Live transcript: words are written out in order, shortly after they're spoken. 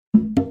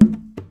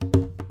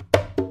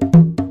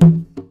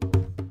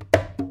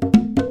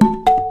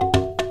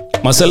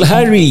Masal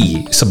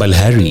Harry, Sabal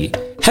Harry,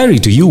 Harry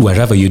to you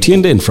wherever you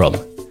tuned in from.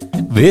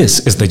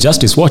 This is the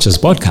Justice Watchers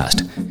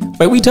podcast,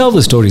 where we tell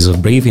the stories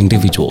of brave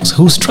individuals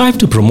who strive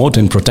to promote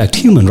and protect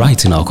human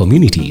rights in our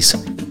communities,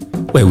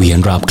 where we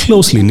unwrap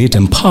closely knit,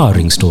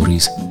 empowering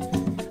stories.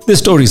 These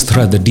stories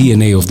thread the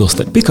DNA of those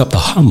that pick up the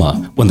hammer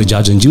when the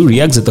judge and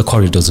jury exit the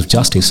corridors of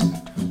justice,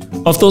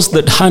 of those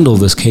that handle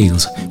the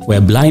scales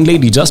where blind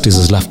lady justice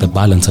has left the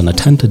balance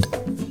unattended,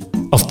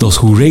 of those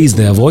who raise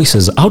their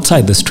voices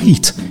outside the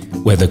streets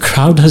where the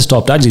crowd has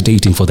stopped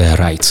agitating for their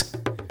rights.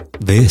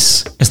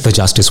 This is the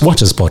Justice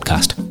Watchers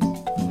podcast,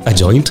 a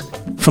joint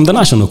from the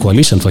National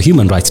Coalition for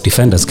Human Rights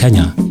Defenders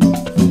Kenya.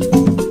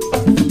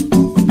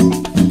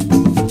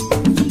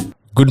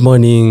 Good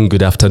morning,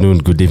 good afternoon,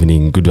 good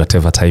evening, good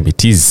whatever time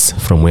it is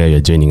from where you're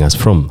joining us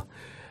from.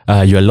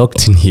 You are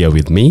locked in here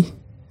with me.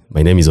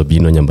 My name is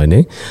Obino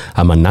Nyambane.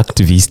 I'm an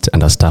activist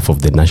and a staff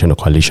of the National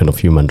Coalition of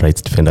Human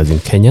Rights Defenders in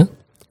Kenya,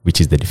 which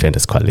is the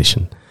Defenders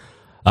Coalition.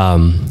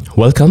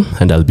 Welcome,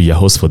 and I'll be your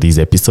host for this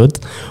episode,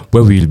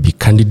 where we will be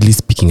candidly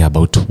speaking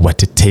about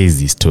what it is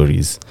these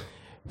stories.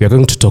 We are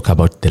going to talk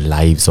about the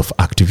lives of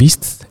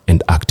activists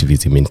and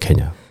activism in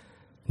Kenya.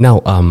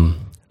 Now,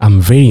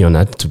 I'm very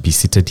honored to be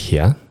seated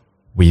here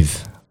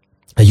with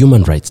a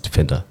human rights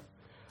defender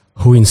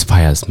who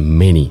inspires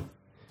many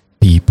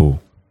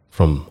people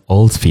from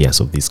all spheres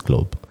of this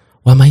globe.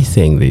 Why am I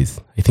saying this?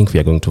 I think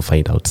we are going to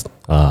find out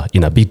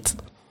in a bit.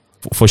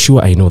 For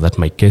sure, I know that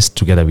my guest,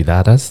 together with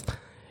others,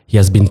 he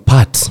has been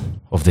part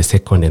of the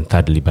second and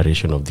third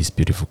liberation of this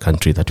beautiful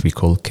country that we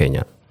call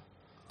Kenya.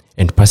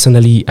 And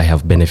personally, I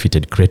have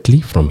benefited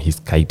greatly from his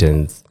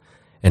guidance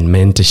and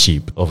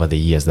mentorship over the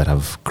years that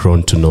I've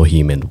grown to know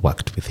him and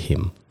worked with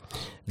him.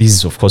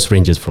 This, of course,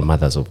 ranges from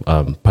matters of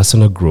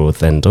personal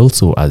growth and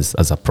also as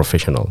a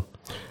professional.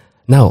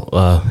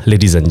 Now,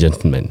 ladies and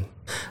gentlemen,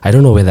 I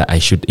don't know whether I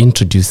should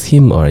introduce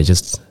him or I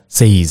just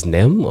say his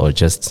name or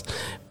just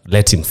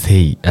let him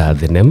say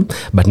the name.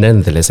 But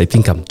nonetheless, I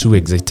think I'm too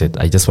excited.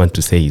 I just want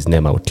to say his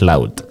name out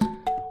loud.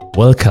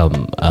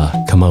 Welcome,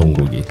 Kang'ethe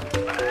Mungai.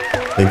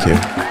 Thank you.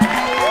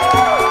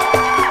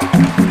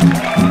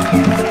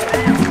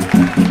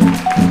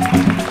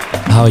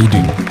 How are you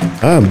doing?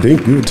 I'm doing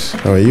good.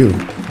 How are you?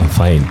 I'm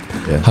fine.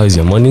 Yeah. How is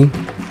your morning?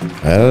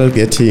 Well,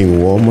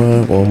 getting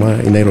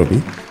warmer in Nairobi.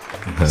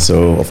 Uh-huh.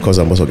 So, of course,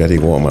 I'm also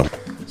getting warmer.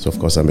 So, of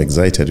course, I'm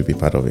excited to be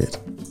part of it.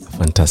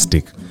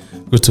 Fantastic.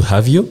 Good to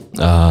have you.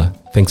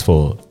 Thanks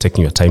for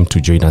taking your time to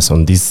join us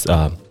on this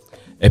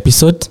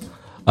episode.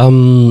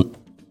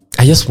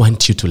 I just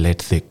want you to let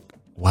the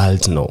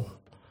world know,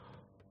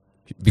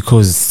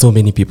 because so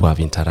many people have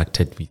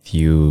interacted with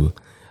you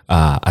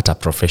at a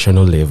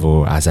professional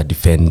level as a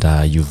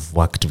defender. You've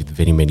worked with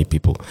very many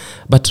people.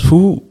 But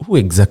who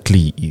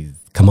exactly is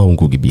Kang'ethe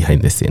Mungai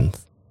behind the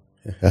scenes?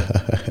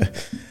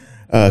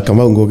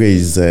 Kang'ethe Mungai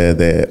is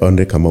the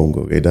only Kang'ethe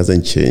Mungai. It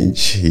doesn't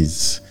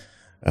change.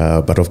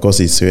 But of course,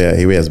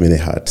 he wears many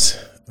hats.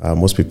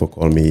 Most people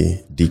call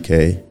me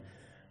DK.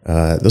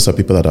 Those are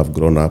people that I've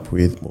grown up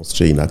with,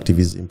 mostly in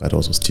activism, but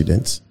also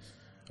students.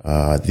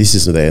 This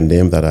is the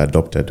name that I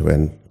adopted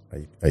when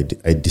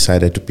I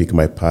decided to pick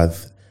my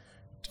path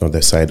on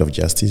the side of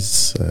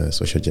justice,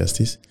 social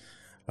justice.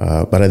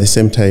 But at the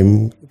same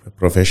time,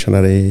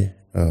 professionally,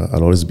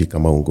 I'll always be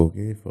Kang'ethe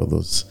Mungai for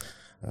those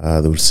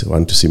who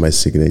want to see my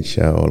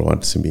signature or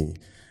want to see me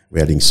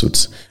wearing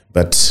suits.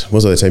 But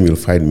most of the time you'll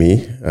find me,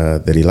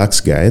 the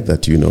relaxed guy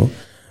that you know,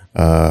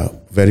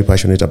 very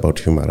passionate about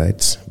human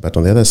rights. But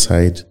on the other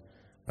side,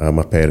 I'm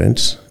a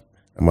parent,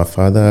 I'm a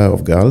father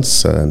of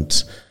girls,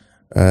 and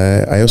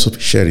I also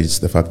cherish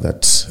the fact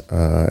that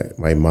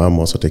my mom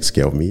also takes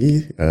care of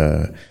me,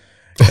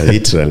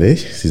 literally.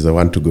 She's the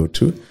one to go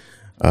to.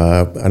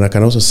 And I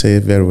can also say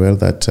very well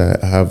that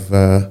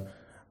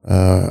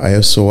I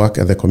also work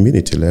at the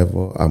community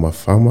level. I'm a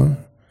farmer,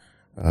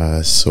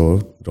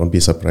 so don't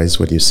be surprised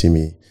when you see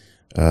me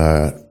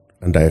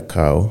under a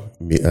cow,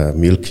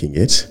 milking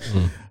it.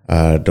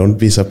 Don't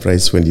be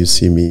surprised when you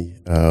see me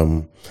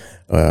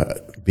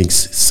being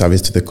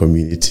service to the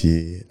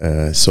community.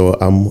 So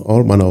I'm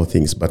all manner of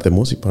things, but the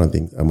most important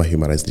thing, I'm a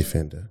human rights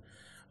defender,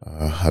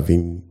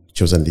 having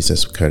chosen this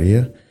as a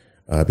career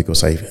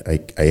because I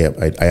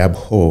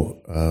abhor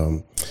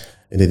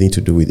anything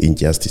to do with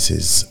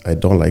injustices. I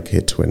don't like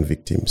it when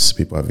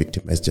people are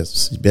victimized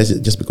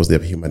just because they're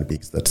human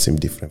beings that seem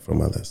different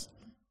from others.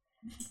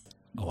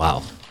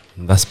 Wow.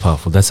 That's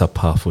powerful. That's a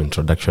powerful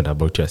introduction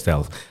about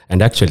yourself.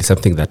 And actually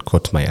something that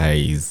caught my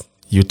eye is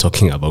you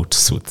talking about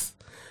suits.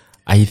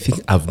 I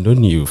think I've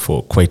known you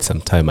for quite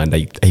some time, and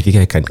I think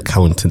I can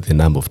count the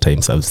number of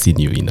times I've seen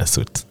you in a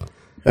suit.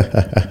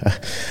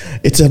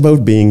 It's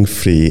about being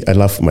free. I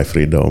love my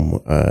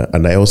freedom.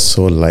 And I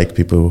also like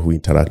people who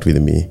interact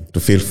with me to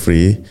feel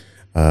free,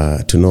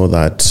 to know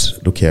that,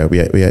 look here,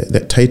 we are,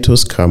 the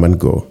titles come and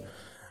go.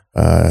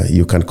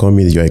 You can call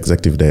me your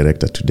executive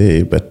director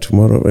today, but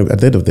tomorrow, at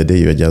the end of the day,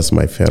 you are just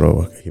my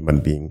fellow human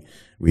being.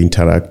 We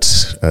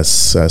interact as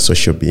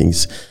social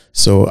beings.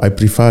 So I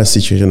prefer a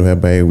situation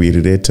whereby we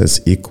relate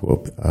as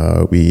equal.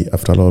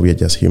 After all, we are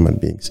just human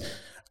beings.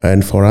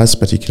 And for us,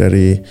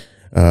 particularly,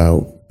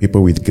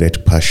 people with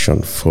great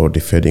passion for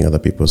defending other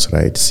people's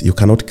rights, you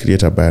cannot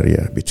create a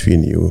barrier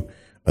between you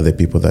and the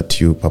people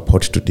that you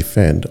purport to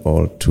defend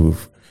or to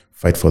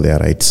fight for their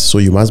rights. So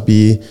you must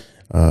be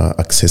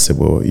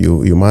accessible.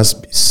 You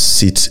must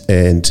sit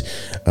and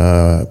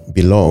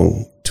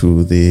belong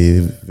to the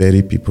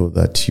very people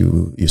that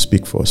you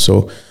speak for.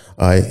 So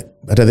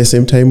but at the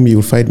same time,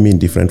 you'll find me in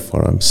different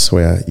forums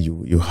where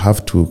you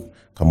have to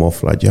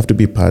camouflage. You have to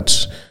be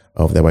part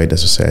of the wider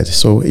society.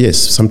 So yes,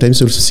 sometimes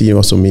you'll see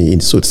also me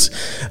in suits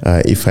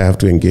if I have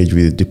to engage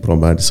with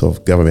diplomats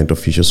of government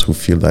officials who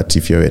feel that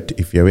if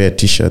you wear a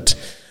t-shirt,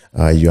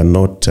 you are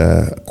not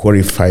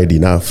qualified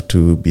enough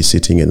to be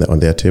sitting on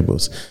their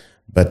tables.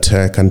 But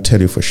I can tell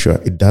you for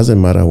sure, it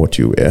doesn't matter what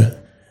you wear.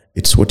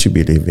 It's what you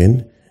believe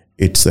in.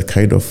 It's the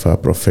kind of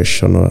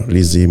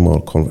professionalism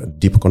or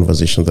deep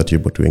conversation that you're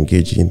able to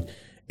engage in.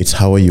 It's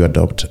how you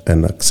adopt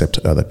and accept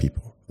other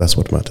people. That's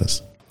what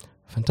matters.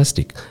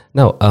 Fantastic.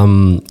 Now,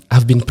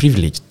 I've been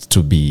privileged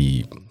to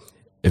be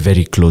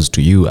very close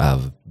to you.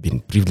 I've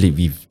been privileged.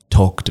 We've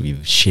talked,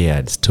 we've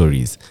shared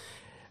stories.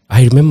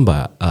 I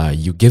remember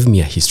you gave me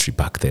a history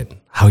back then,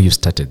 how you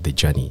started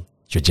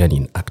your journey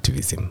in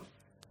activism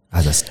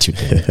as a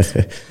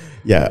student.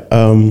 Yeah.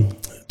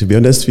 To be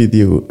honest with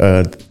you,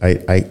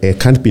 I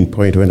can't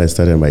pinpoint when I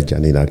started my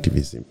journey in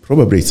activism.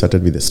 Probably it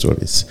started with the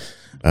stories.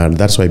 And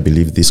that's why I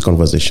believe this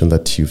conversation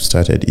that you've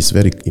started is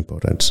very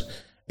important.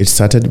 It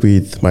started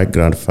with my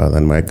grandfather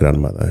and my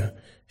grandmother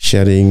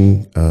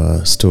sharing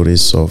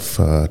stories of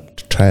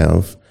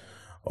triumph,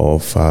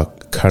 of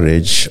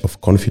courage,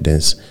 of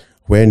confidence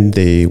when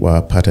they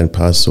were part and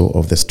parcel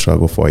of the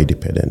struggle for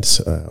independence.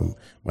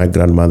 My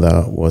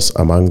grandmother was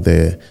among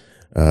the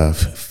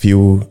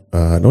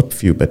not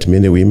few, but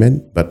many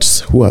women, but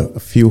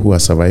few who are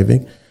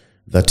surviving,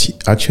 that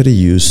actually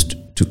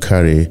used to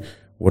carry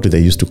what they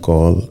used to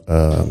call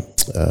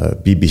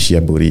bibi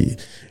shiaburi,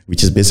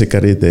 which is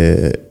basically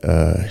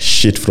the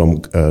shit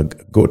from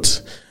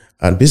goats.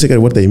 And basically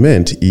what they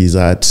meant is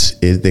that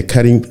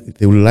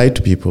they would lie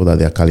to people that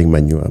they are carrying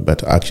manure,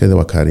 but actually they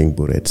were carrying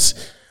bullets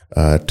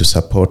to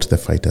support the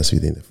fighters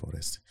within the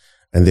forest.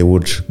 And they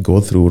would go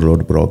through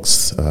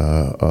roadblocks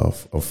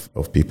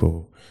of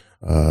people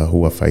who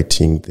were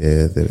fighting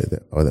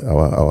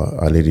our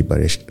early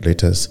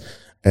liberators,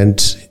 and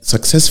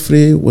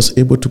successfully was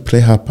able to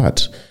play her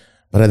part.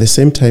 But at the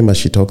same time, as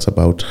she talks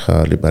about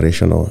her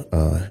liberation or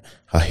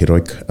her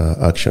heroic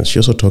actions, she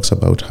also talks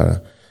about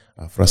her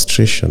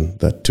frustration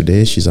that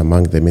today she's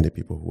among the many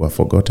people who are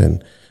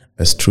forgotten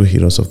as true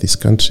heroes of this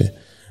country.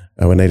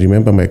 When I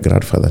remember my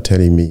grandfather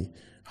telling me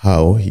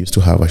how he used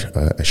to have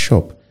a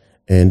shop,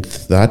 and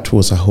that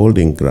was a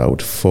holding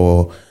ground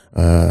for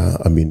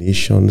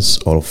ammunitions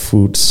or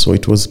foods. So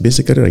it was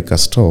basically like a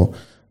store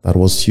that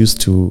was used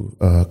to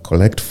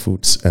collect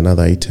foods and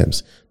other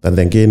items that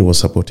then again was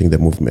supporting the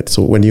movement.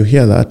 So when you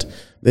hear that,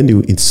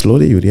 then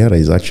slowly you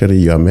realize actually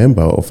you're a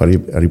member of a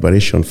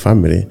liberation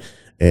family,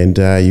 and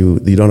you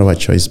don't have a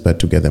choice but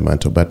to get the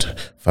mantle.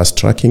 But fast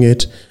tracking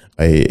it,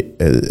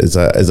 as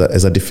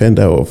a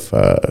defender of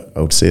I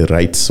would say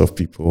rights of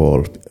people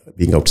or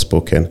being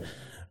outspoken,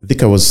 I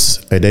think I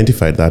was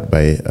identified that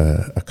by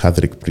a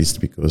Catholic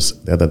priest,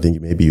 because the other thing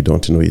maybe you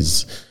don't know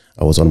is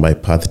I was on my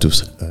path to,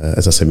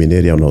 as a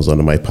seminarian, I was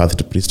on my path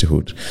to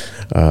priesthood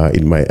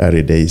in my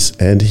early days.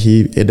 And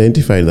he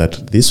identified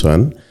that this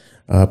one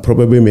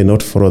probably may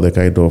not follow the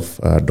kind of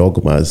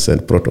dogmas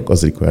and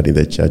protocols required in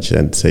the church,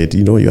 and said,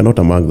 you're not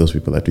among those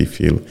people that we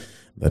feel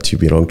that you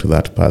belong to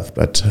that path.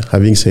 But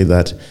having said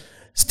that,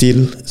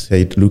 still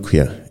said, look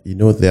here,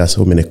 there are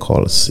so many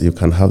calls. You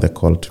can have the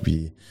call to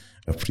be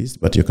a priest,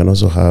 but you can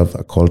also have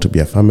a call to be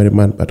a family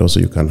man, but also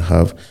you can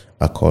have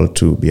a call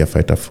to be a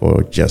fighter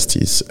for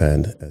justice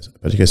and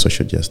particularly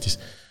social justice.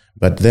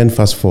 But then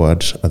fast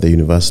forward at the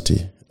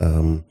university,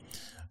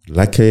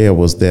 luckily I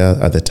was there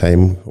at the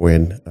time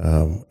when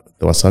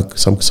there was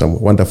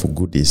some wonderful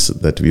goodies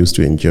that we used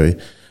to enjoy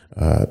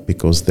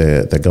because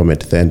the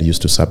government then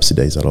used to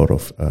subsidize a lot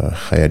of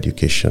higher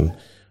education,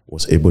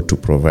 was able to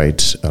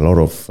provide a lot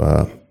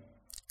of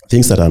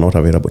things that are not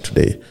available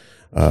today.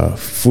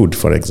 Food,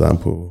 for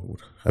example,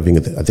 having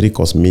a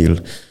 3-course meal,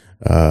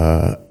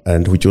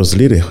 and which was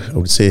really, I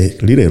would say,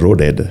 really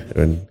eroded.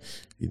 And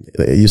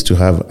I used to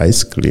have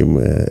ice cream,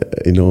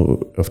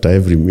 after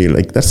every meal.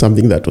 Like that's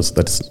something that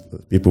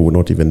people would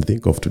not even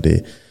think of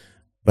today.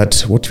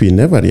 But what we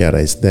never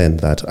realized then,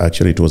 that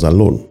actually it was a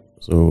loan.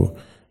 So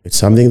it's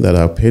something that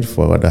I paid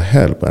for and I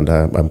help, and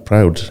I'm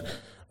proud.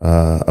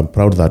 I'm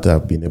proud that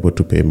I've been able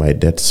to pay my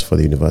debts for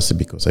the university,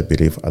 because I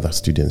believe other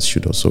students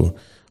should also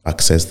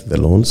access the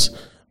loans.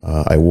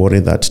 I worry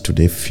that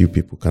today few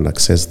people can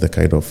access the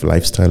kind of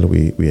lifestyle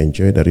we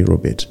enjoyed a little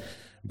bit.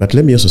 But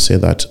let me also say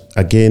that,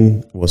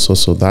 again,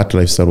 that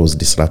lifestyle was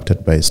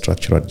disrupted by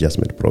structural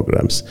adjustment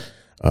programs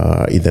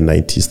in the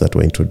 90s that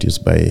were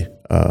introduced by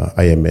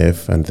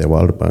IMF and the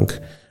World Bank,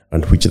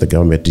 and which the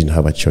government didn't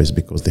have a choice,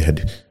 because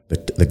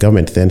the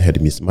government then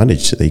had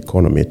mismanaged the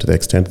economy to the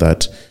extent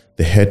that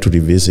they had to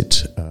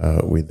revisit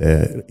with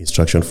the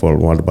instruction for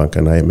World Bank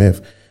and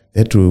IMF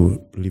they had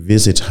to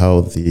revisit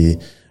how the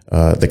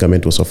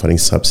government was offering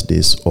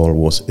subsidies or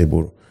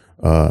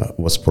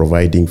was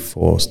providing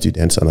for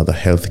students and other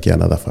healthcare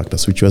and other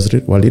factors, which was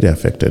really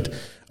affected.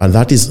 And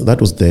that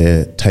was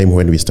the time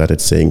when we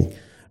started saying,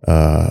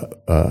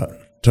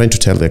 trying to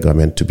tell the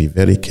government to be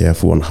very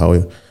careful on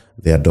how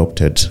they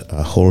adopted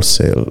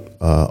wholesale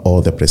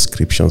all the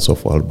prescriptions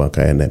of World Bank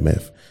and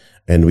IMF.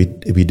 And we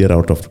did a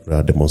lot of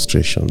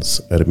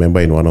demonstrations. I remember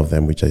in one of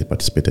them, which I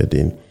participated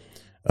in,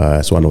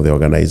 as one of the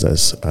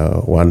organizers,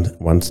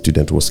 one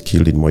student was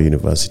killed in Moi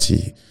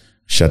University,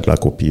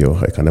 Shadrach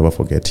Opio. I can never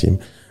forget him,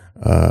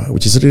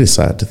 which is really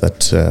sad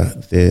that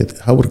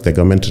how the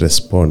government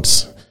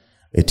responds.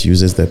 It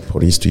uses the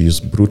police to use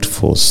brute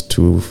force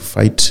to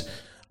fight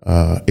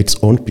its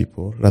own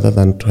people rather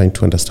than trying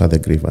to understand the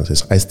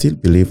grievances. I still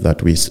believe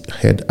that we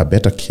had a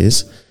better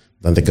case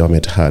than the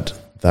government had,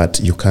 that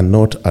you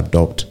cannot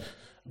adopt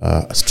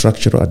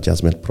structural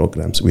adjustment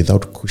programs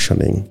without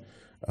cushioning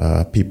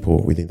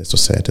people within the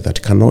society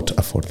that cannot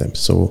afford them.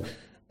 So,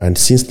 and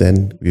since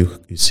then, you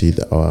see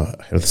that our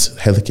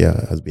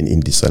healthcare has been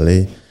in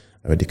disarray,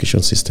 our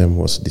education system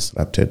was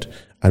disrupted,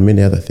 and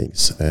many other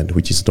things, and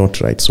which is not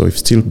right. So, I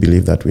still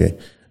believe that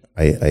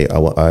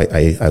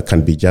I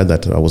can be judged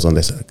that I was on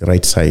the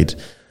right side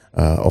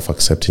of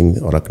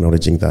accepting or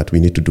acknowledging that we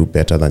need to do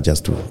better than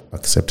just to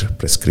accept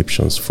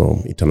prescriptions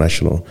from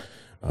international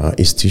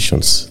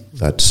institutions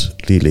that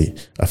really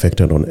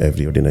affected on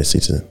every ordinary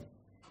citizen.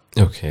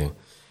 Okay.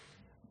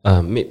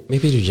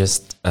 Maybe you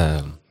just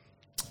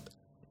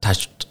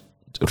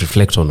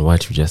reflect on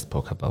what you just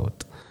spoke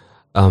about.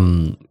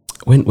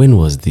 When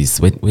was this?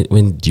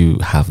 When did you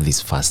have this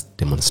first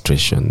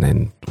demonstration,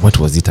 and what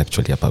was it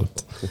actually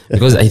about?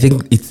 Because I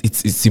think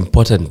it's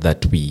important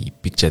that we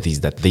picture this,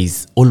 that there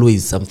is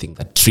always something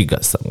that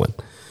triggers someone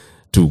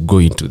to go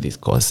into this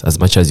cause. As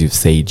much as you've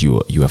said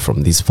you are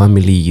from this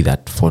family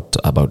that fought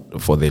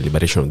for the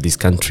liberation of this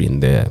country in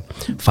the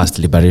first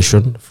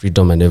liberation,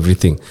 freedom and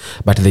everything,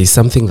 but there is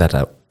something that,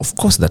 of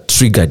course, that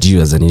triggered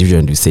you as an individual,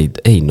 and you said,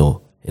 "Hey,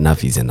 no,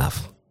 enough is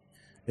enough."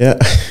 Yeah.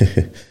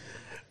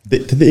 The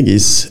thing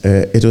is,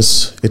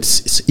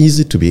 it's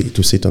easy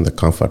to sit on the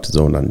comfort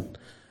zone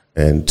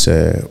and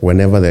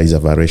whenever there is a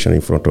violation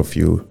in front of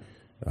you,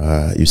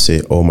 you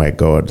say, "Oh my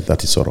God,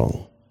 that is so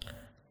wrong,"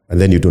 and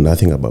then you do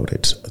nothing about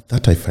it.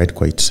 That I find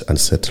quite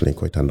unsettling,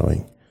 quite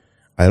annoying.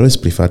 I always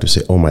prefer to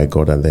say, "Oh my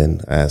God," and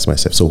then I ask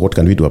myself, "So what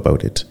can we do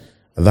about it?"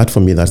 And that, for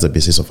me, that's the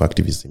basis of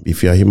activism.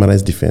 If you're a human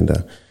rights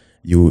defender,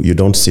 you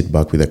don't sit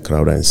back with the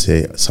crowd and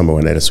say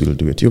someone else will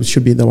do it. You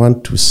should be the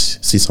one to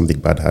see something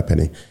bad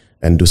happening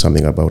and do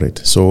something about it.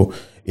 So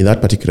in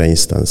that particular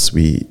instance,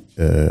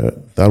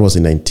 that was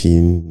in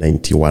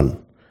 1991.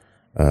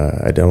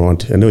 I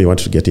know you want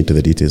to get into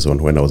the details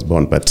on when I was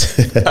born, but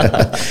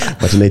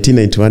but in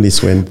 1991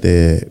 is when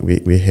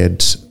we had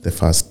the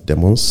first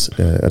demos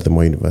at the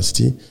Moi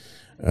University,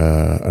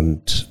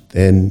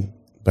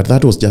 but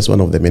that was just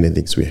one of the many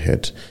things we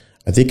had.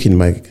 I think in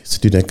my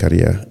student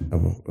career,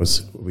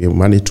 we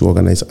managed to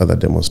organize other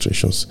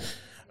demonstrations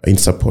in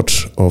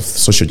support of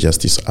social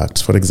justice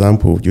acts. For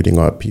example, during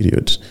our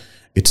period,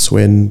 it's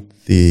when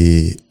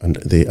the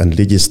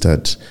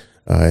unregistered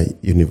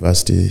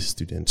University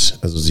Student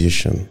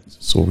Association,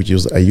 so which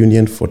was a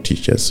union for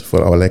teachers,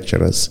 for our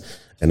lecturers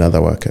and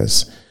other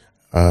workers,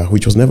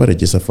 which was never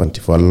registered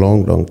for a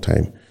long, long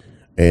time.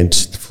 And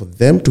for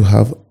them to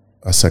have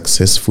a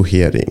successful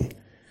hearing,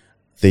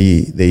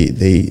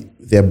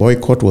 their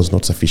boycott was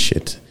not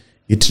sufficient.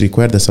 It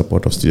required the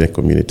support of student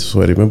community.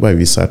 So I remember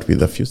we sat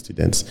with a few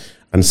students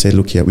and said,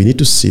 "Look here, we need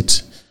to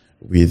sit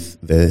with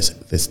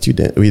the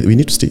student. We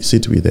need to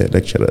sit with the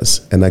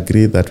lecturers and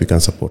agree that we can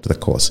support the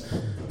cause."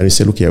 And we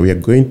said, "Look here, we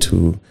are going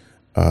to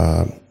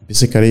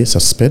basically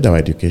suspend our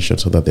education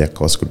so that their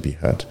cause could be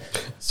heard."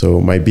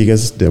 So my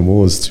biggest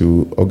demo was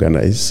to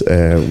organize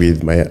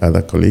with my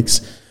other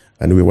colleagues,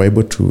 and we were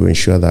able to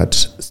ensure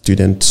that the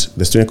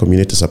student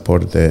community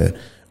support the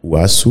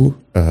WASU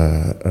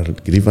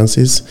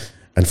grievances.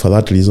 And for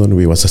that reason,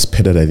 we were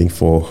suspended, I think,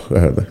 for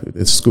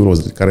the school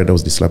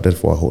was disrupted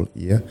for a whole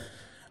year.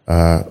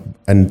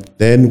 And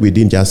then we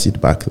didn't just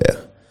sit back there.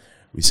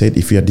 We said,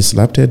 if we are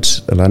disrupted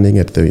learning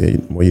at the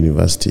Moi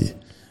University,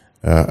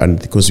 and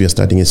because we are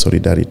studying in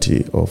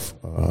solidarity of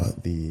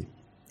the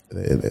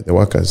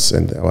workers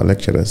and our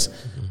lecturers,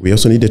 we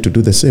also needed to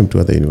do the same to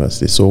other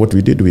universities. So what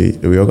we did,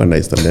 we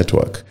organized a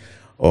network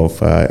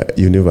of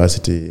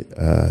university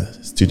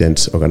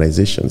student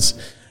organizations.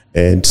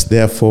 And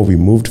therefore, we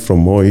moved from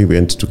Moi, we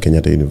went to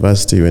Kang'ethe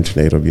University, we went to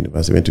Nairobi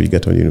University, we went to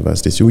Egerton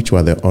University, which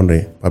were the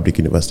only public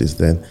universities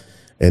then.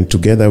 And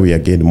together, we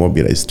again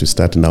mobilized to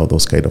start now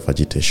those kind of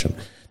agitation.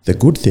 The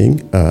good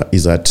thing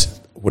is that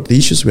what the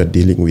issues we are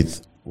dealing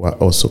with were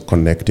also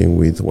connecting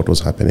with what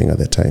was happening at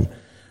the time.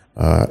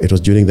 It was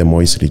during the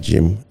Moise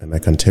regime, and I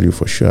can tell you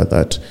for sure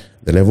that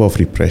the level of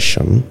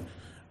repression,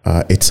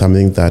 it's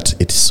something that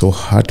it's so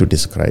hard to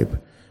describe.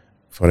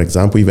 For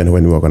example, even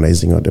when we were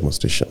organizing our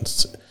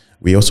demonstrations,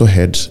 we also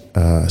had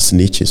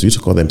snitches. We used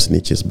to call them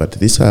snitches, but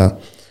these are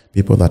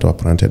people that were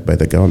appointed by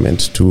the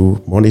government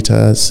to monitor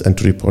us and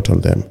to report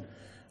on them.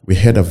 we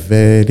had a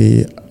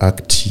very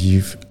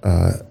active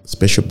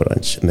special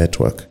branch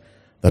network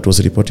that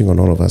was reporting on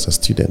all of us as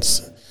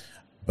students.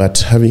 But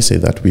having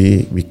said that,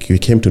 we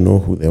came to know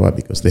who they were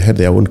because they had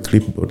their own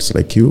clipboards,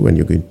 like you. When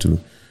you're going to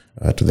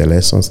the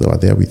lessons, they were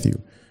there with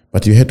you.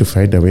 But you had to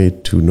find a way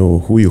to know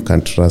who you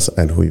can trust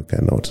and who you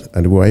cannot.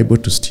 And we were able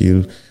to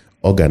still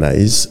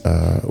organize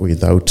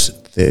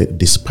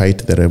despite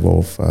the level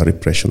of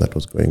repression that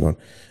was going on.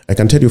 I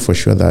can tell you for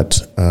sure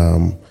that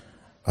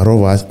a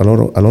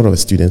lot of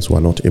students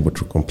were not able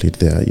to complete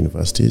their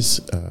universities.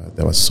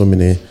 There were so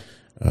many.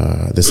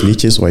 The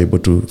snitches were able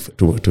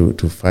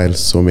to file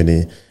so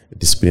many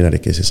disciplinary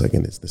cases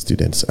against the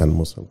students, and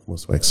most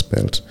were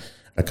expelled.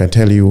 I can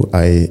tell you,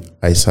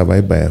 I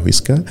survived by a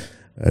whisker.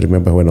 I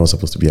remember when I was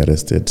supposed to be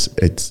arrested,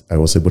 I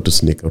was able to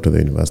sneak out of the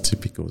university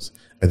because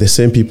the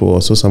same people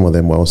also, some of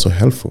them were also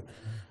helpful.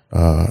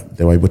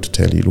 They were able to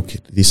tell you, look,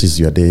 this is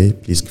your day,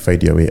 please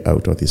find your way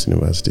out of this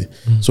university.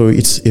 Mm. So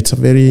it's a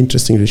very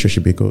interesting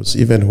relationship because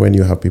even when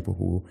you have people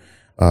who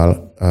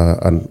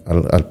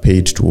are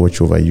paid to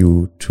watch over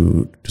you,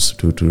 to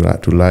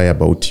lie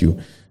about you,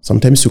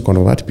 sometimes you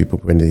convert people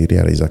when they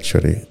realize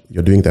actually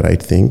you're doing the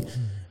right thing. Mm.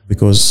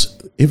 Because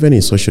even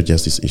in social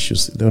justice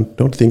issues,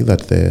 don't think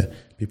that the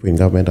people in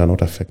government are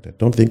not affected.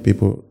 Don't think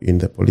people in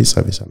the police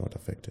service are not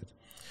affected.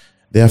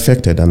 They're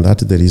affected, and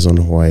that's the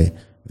reason why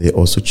they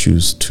also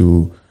choose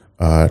to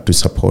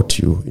support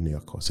you in your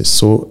causes.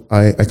 So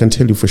I can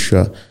tell you for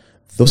sure,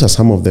 those are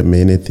some of the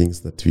many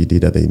things that we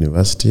did at the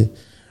university.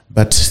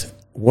 But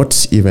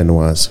what even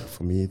was,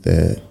 for me,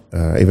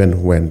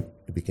 even when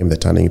it became the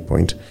turning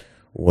point,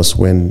 was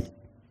when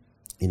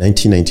in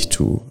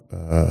 1992,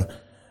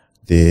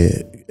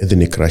 the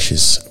ethnic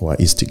crashes were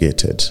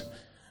instigated.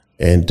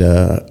 And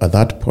at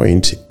that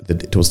point,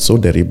 it was so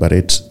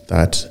deliberate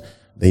that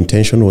the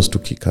intention was to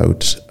kick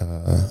out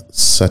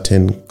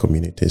certain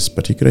communities,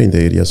 particularly in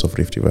the areas of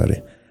Rift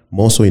Valley,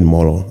 more so in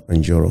Molo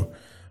and Joro.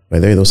 By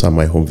the way, those are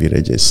my home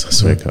villages,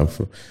 so I come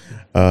from,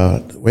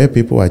 where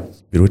people are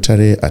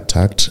brutally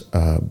attacked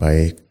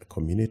by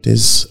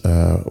communities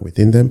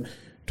within them,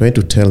 trying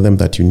to tell them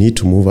that you need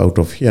to move out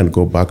of here and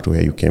go back to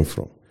where you came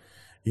from.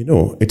 You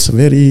know, it's a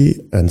very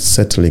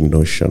unsettling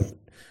notion,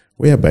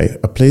 whereby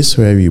a place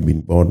where you've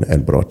been born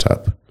and brought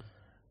up,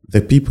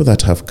 the people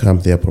that have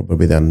come there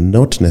probably they're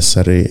not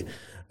necessarily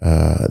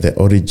the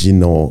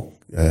original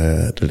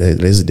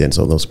residents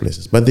of those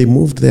places, but they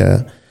moved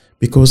there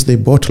because they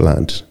bought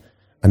land,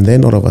 and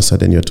then all of a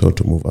sudden you're told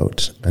to move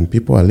out, and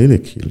people are really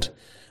killed.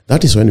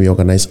 That is when we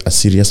organized a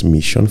serious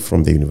mission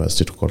from the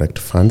university to collect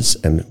funds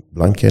and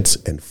blankets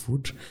and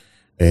food,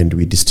 and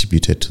we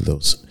distributed to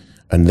those.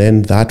 And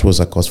then that was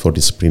a cause for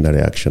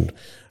disciplinary action.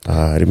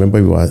 I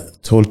remember we were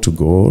told to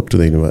go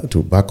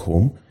to back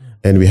home,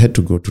 and we had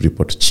to go to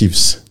report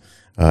chiefs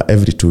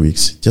every 2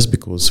 weeks, just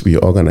because we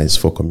organized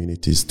for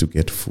communities to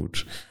get food.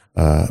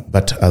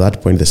 But at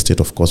that point, the state,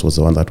 of course, was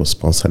the one that was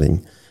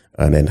sponsoring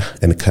and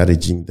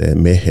encouraging the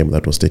mayhem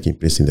that was taking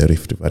place in the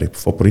Rift Valley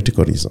for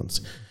political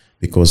reasons.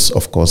 Because,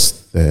 of course,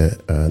 the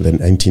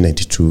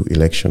 1992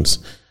 elections,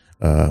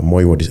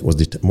 Moi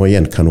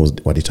and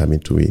Kanu were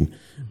determined to win.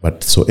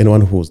 But so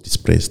anyone who was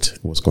displaced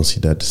was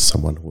considered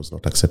someone who was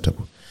not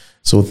acceptable.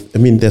 So, I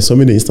mean, there's so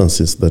many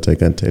instances that I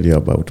can tell you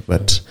about,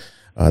 but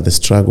the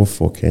struggle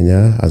for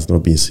Kenya has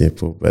not been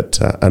simple. But,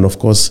 and of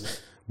course,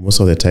 most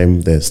of the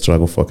time, the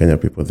struggle for Kenya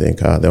people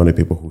think are the only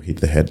people who hit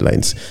the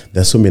headlines.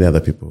 There are so many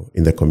other people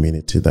in the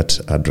community that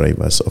are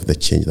drivers of the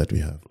change that we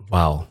have.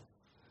 Wow.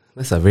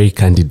 That's a very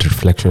candid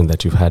reflection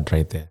that you've had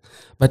right there.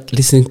 But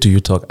listening to you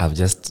talk, I've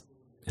just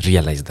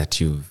realized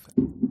that you've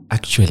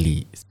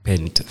actually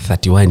spent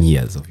 31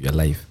 years of your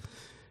life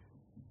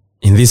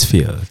in this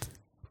field,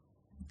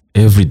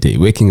 every day,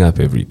 waking up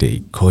every day,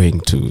 going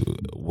to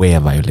where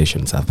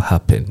violations have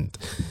happened,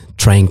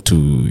 trying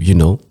to,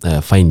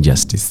 find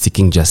justice,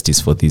 seeking justice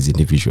for these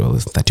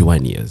individuals.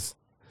 31 years.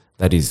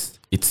 That is,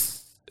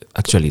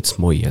 it's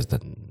more years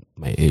than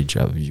my age.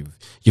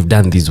 You've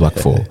done this work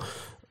for.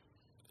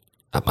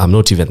 I'm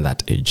not even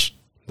that age.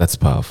 That's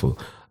powerful.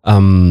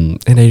 And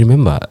I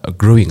remember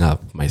growing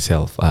up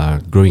myself,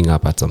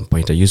 at some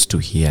point, I used to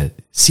hear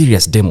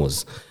serious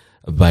demos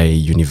by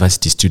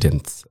university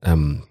students.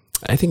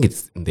 I think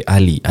it's in the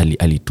early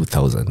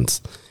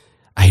 2000s.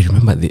 I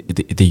remember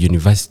the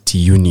university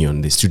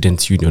union, the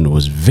students' union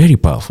was very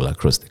powerful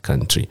across the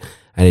country.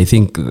 And I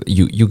think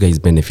you guys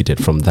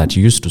benefited from that.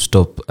 You used to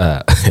stop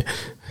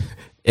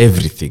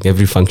everything,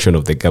 every function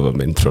of the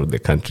government throughout the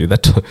country.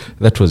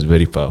 That was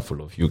very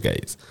powerful of you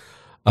guys.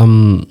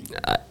 I'm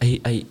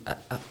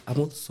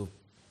also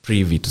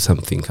privy to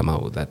something,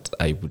 Kamau, that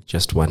I would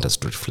just want us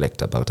to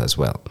reflect about as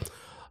well.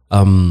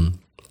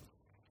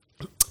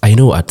 I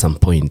know at some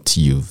point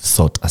you've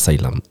sought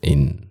asylum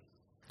in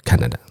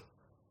Canada.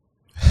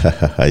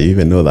 I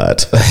even know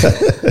that.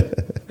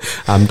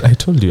 I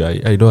told you,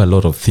 I know a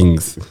lot of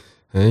things.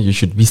 You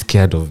should be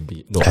scared of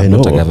me. No, I'm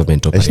not a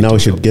government operator. Now you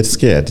should get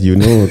scared. You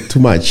know too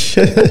much.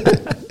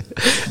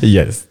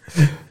 Yes.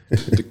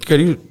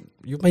 Can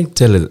you mind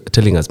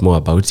telling us more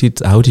about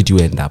it? How did you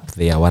end up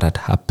there? What had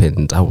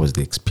happened? How was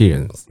the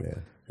experience?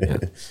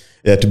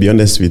 Yeah, to be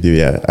honest with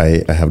you,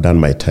 I have done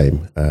my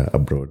time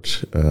abroad.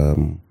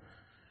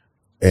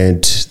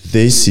 And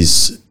this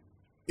is,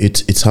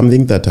 it's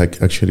something that I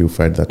actually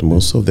find that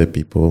most of the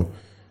people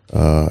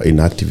in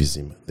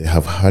activism, they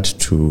have had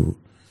to,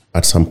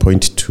 at some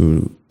point,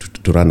 to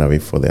run away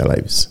for their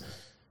lives.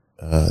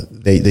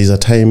 There's a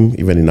time,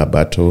 even in a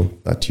battle,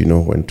 that you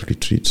know when to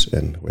retreat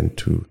and when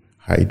to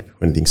hide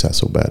when things are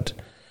so bad.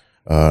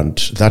 And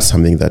that's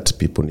something that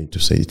people need to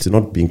say. It's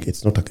not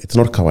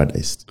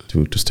cowardice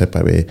to step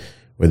away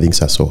when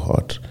things are so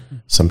hard.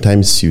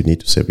 Sometimes you need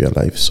to save your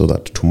life so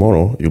that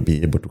tomorrow you'll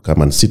be able to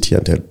come and sit here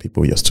and tell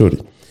people your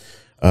story.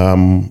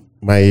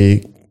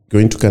 My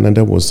going to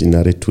Canada was in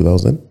early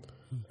 2000,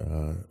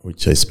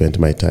 which I spent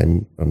my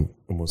time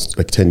almost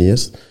like 10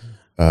 years.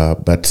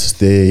 But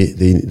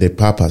the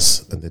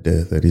purpose and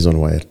the reason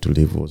why I had to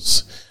leave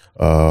was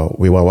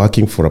we were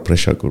working for a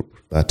pressure group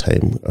that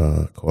time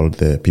called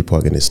the People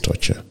Against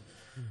Torture.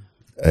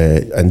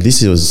 And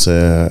this was,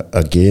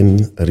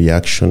 again, a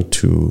reaction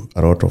to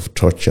a lot of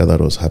torture that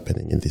was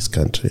happening in this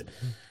country.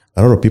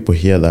 A lot of people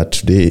hear that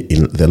today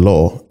in the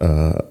law,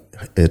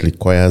 it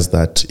requires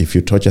that if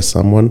you torture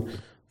someone,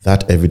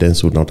 that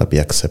evidence would not be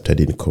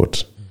accepted in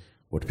court.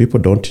 What people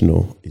don't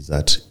know is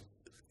that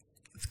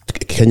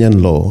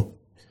Kenyan law,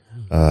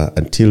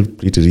 until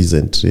pretty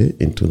recently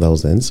in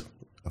 2000s,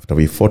 after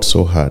we fought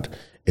so hard,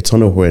 it's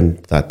only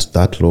when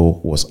that law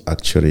was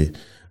actually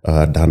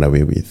done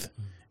away with.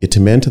 It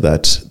meant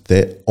that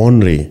the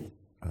only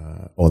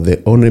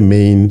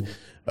main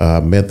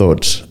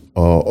method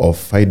of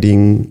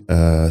finding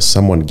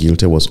someone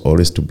guilty was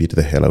always to beat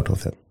the hell out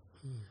of them.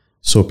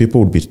 So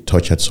people would be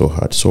tortured so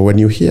hard. So when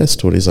you hear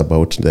stories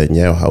about the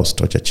Nyayo house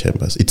torture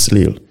chambers, it's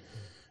real.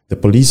 The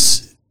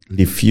police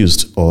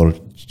refused or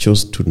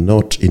chose to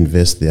not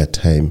invest their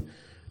time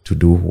to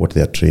do what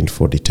they are trained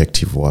for,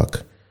 detective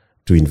work,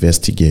 to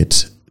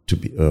investigate to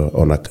be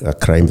on a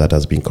crime that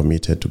has been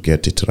committed, to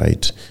get it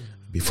right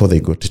before they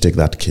go to take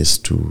that case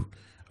to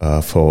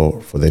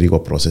for the legal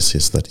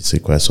processes that is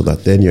required, so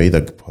that then you're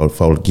either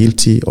found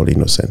guilty or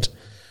innocent.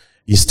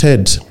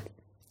 Instead,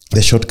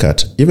 the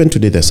shortcut, even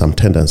today there's some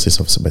tendencies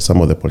by some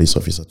of the police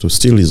officers to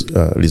still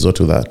resort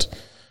to that,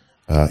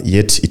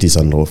 yet it is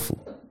unlawful.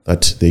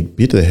 That they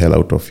beat the hell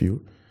out of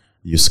you,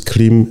 you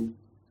scream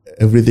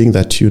everything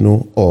that you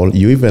know, or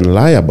you even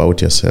lie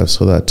about yourself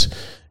so that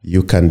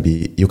you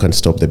can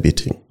stop the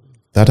beating.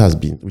 That has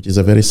been, which is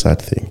a very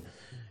sad thing.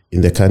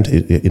 In the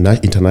country,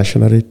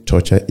 internationally,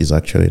 torture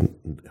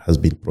has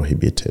been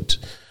prohibited.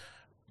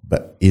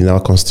 But in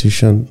our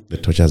constitution, the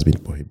torture has been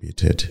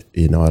prohibited.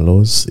 In our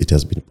laws, it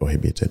has been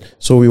prohibited.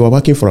 So we were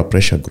working for a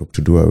pressure group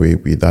to do away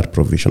with that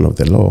provision of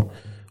the law,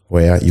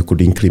 where you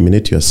could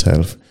incriminate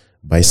yourself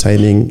by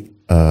signing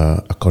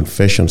a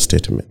confession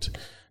statement.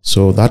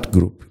 So that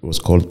group was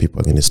called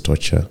People Against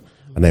Torture.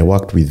 And I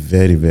worked with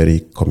very,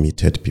 very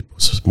committed people.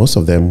 So most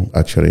of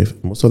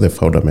the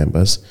founder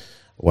members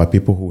were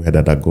people who had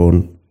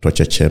undergone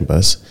torture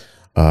chambers.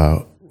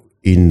 They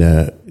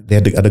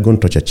had undergone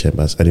torture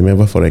chambers. I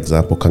remember, for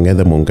example,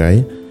 Kang'ethe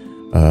Mungai,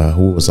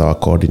 who was our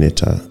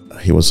coordinator.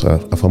 He was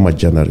a former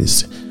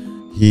journalist.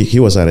 He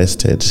was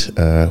arrested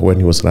when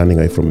he was running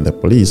away from the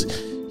police.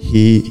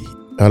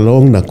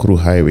 Along Nakuru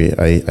Highway,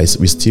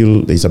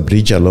 there's a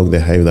bridge along the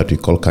highway that we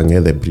call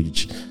Kang'ethe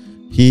Bridge.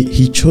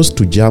 He chose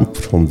to jump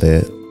from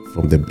the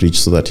bridge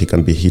so that he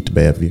can be hit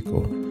by a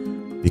vehicle,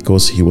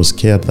 because he was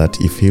scared that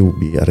if he would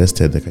be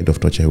arrested, the kind of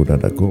torture he would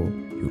undergo,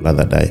 he would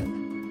rather die.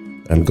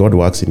 And God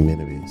works in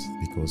many ways,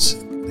 because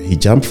he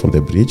jumped from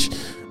the bridge.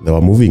 There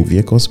were moving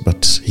vehicles,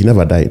 but he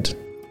never died.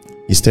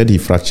 Instead, he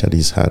fractured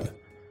his hand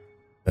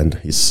and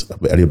his a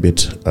little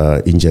bit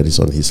injuries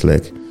on his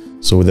leg.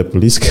 So when the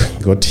police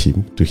got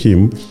to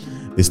him,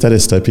 they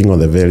started stepping on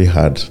the very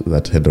hand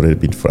that had already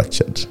been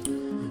fractured.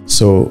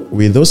 So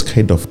with those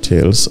kind of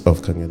tales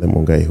of Kang'ethe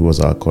Mungai, who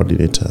was our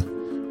coordinator,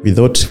 we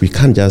thought we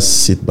can't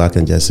just sit back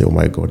and just say, oh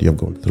my God, you have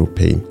gone through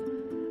pain.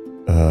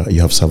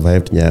 You have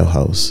survived Nyayo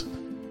House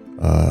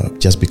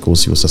just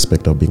because you were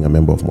suspected of being a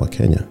member of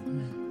Kenya.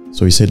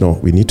 So we said, no,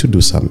 we need to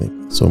do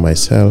something. So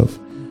myself,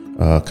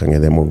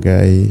 Kang'ethe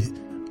Mungai,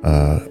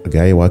 a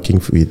guy working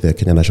with the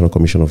Kenya National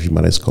Commission of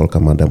Human Rights called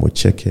Kamanda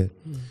Mucheke,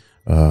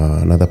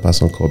 another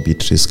person called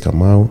Beatrice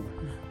Kamau,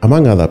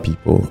 among other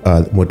people,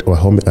 a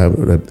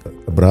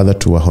brother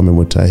to Wahome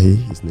Mutahi,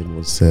 his name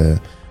was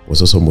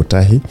also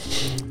Mutahi,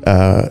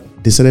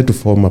 decided to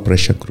form a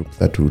pressure group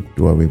that would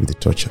do away with the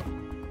torture.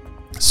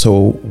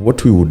 So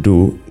what we would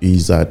do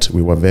is that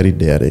we were very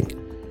daring.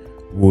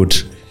 We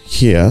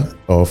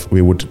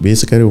would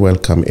basically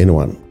welcome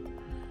anyone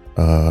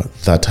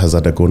that has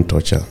undergone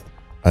torture,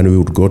 and we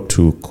would go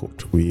to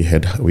court. We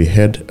had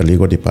a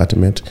legal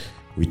department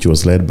which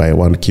was led by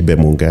one Kang'ethe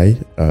Mungai,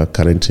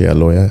 currently a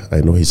lawyer.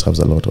 I know he serves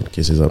a lot on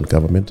cases on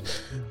government.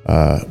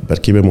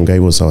 But Kang'ethe Mungai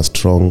was our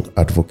strong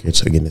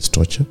advocate against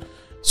torture.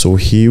 So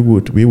we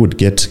would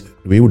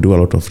do a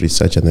lot of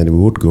research, and then we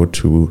would go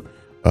to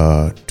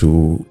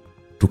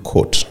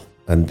court.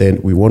 And then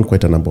we won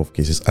quite a number of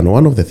cases. And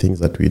one of the things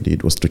that we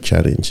did was to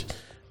challenge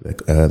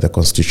the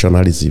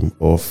constitutionalism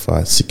of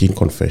seeking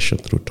confession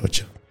through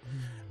torture.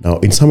 Now,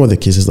 in some of the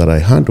cases that I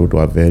handled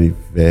were very,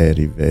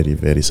 very, very,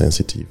 very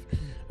sensitive.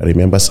 I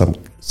remember some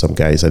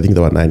guys, I think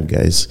there were 9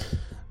 guys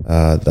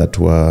that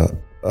were,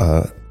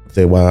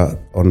 they were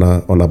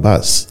on a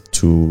bus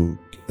to,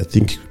 I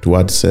think,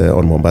 towards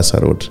on Mombasa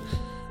Road.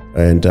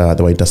 And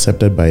they were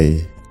intercepted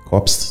by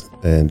cops,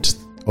 and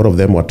all of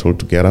them were told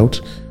to get out,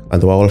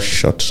 and they were all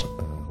shot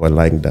while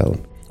lying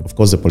down. Of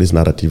course, the police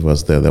narrative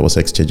was there was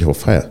exchange of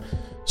fire.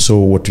 So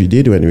what we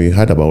did when we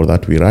heard about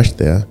that, we rushed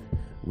there.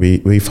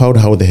 We found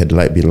how they had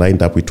been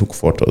lined up. We took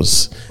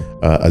photos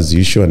as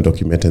usual and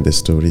documented the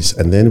stories.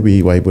 And then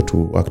we were able to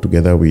work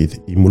together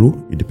with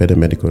IMLU, Independent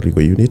Medical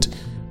Legal Unit,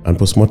 and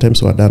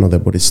postmortems were done on the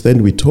bodies.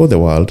 Then we told the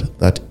world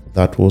that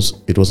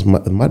it was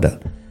murder.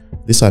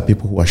 These are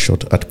people who were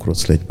shot at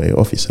cross-ledge by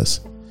officers.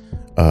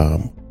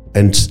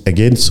 And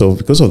again, so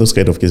because of those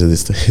kind of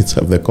cases,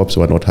 the cops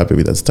were not happy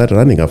with us, started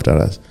running after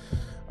us.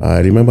 I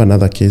remember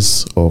another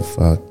case of,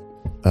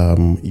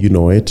 an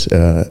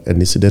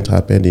incident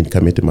happened in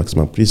Kang'ethe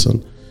Maximum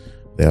Prison.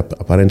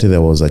 Apparently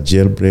there was a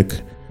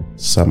jailbreak.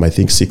 I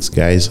think 6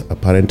 guys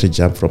apparently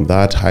jumped from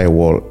that high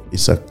wall.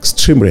 It's an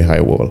extremely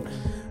high wall.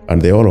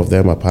 And all of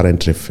them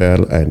apparently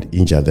fell and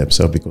injured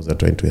themselves because they're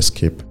trying to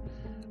escape.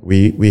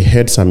 We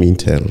had some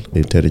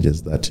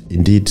intelligence that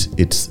indeed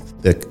it's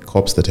the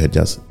cops that had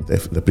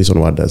the prison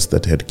warders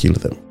that had killed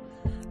them,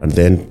 and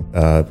then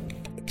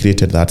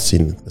created that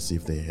scene as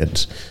if they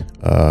had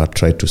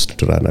tried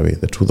to run away.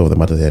 The truth of the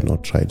matter, they had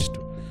not tried to.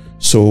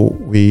 So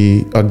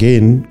we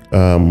again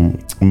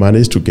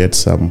managed to get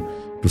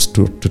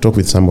to talk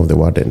with some of the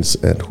wardens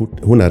and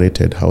who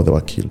narrated how they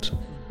were killed.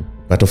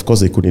 But of course,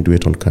 they couldn't do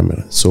it on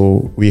camera.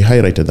 So we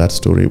highlighted that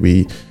story.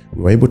 We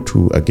were able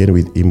to, again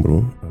with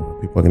IMRU,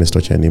 People Against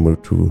Torture and IMRU,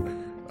 to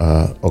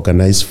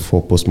organize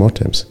for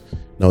postmortems.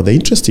 Now, the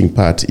interesting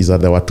part is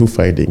that there were 2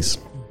 findings.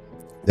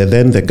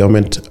 Then the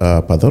government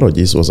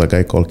pathologist was a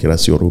guy called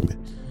Kirasi Orume.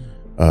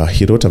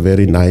 He wrote a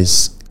very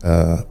nice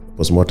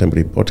postmortem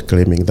report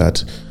claiming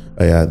that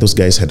those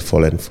guys had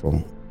fallen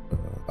from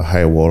a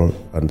high wall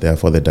and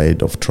therefore they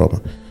died of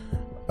trauma.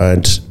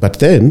 But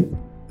then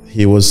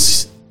he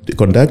was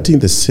conducting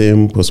the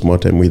same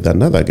postmortem with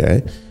another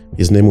guy.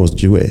 His name was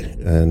Jue,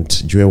 and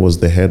Jue was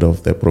the head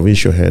of the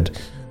provincial head,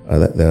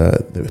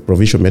 the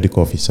provincial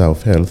medical officer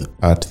of health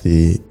at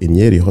the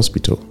Nyeri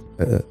hospital,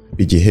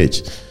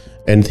 PGH.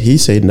 And he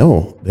said,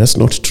 no, that's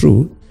not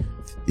true.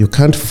 You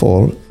can't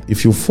fall.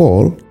 If you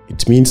fall,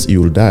 it means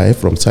you'll die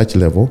from such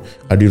level,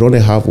 and you'll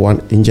only have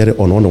one injury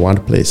on only one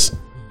place.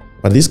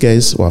 But these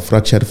guys were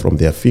fractured from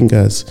their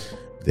fingers,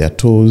 their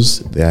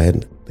toes, their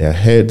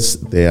heads,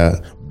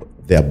 their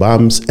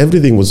bums.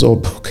 Everything was all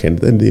broken.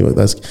 Then they were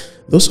asking,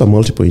 those are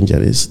multiple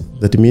injuries.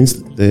 That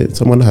means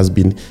someone has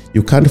been,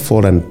 you can't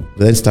fall and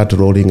then start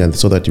rolling and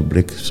so that you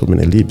break so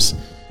many limbs.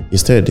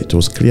 Instead, it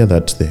was clear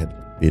that they had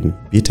been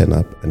beaten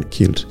up and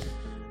killed.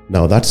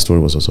 Now, that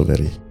story was also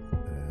very,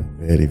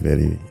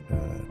 very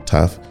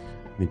tough.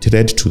 It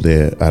led to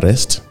the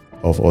arrest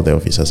of all the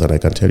officers, and I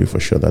can tell you for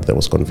sure that there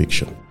was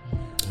conviction.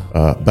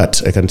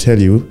 But I can tell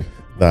you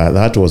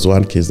that was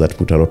one case that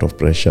put a lot of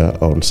pressure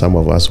on some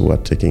of us who were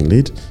taking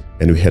lead,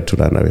 and we had to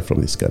run away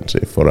from this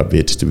country for a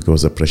bit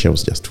because the pressure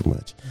was just too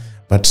much.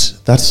 But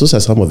those are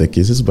some of the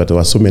cases, but there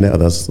were so many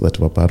others that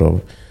were part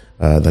of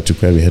that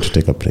required we had to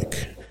take a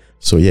break.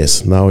 So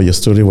yes, now your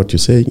story, what you're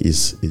saying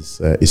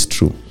is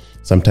true.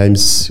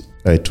 Sometimes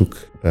I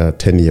took a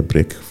 10-year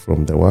break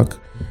from the work,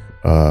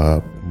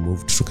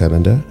 moved to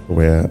Canada,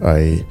 where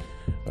I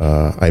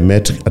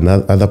met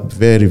another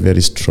very,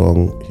 very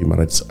strong human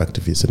rights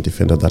activist and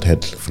defender that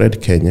had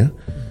fled Kenya.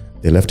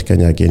 They left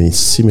Kenya again in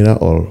similar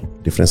or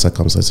different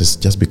circumstances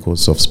just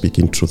because of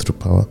speaking truth to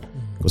power,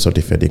 because of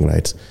defending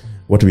rights.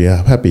 What we are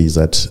happy is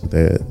that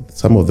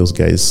some of those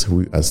guys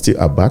who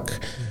are back.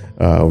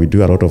 We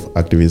do a lot of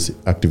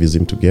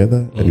activism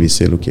together, and we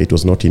say, look, it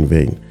was not in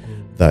vain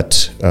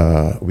that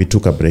we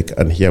took a break,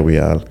 and here we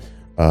are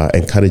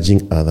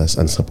encouraging others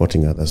and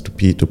supporting others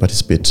to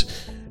participate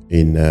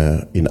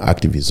in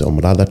activism,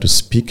 rather to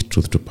speak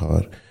truth to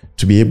power,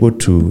 to be able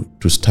to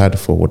stand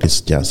for what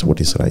is just, what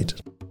is right.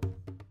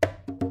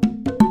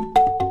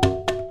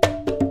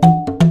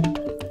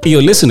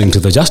 You're listening to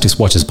the Justice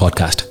Watchers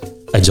podcast,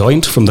 a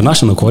joint from the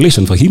National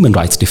Coalition for Human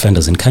Rights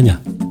Defenders in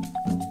Kenya.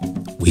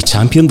 We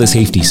champion the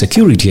safety,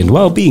 security, and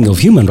well-being of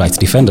human rights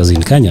defenders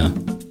in Kenya.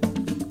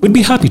 We'd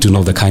be happy to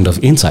know the kind of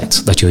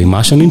insights that your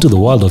immersion into the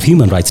world of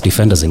human rights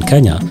defenders in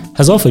Kenya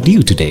has offered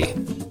you today.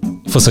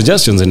 For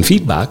suggestions and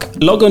feedback,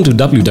 log on to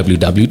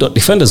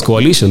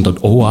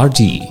www.defenderscoalition.org.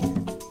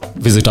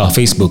 Visit our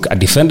Facebook at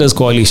Defenders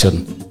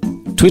Coalition,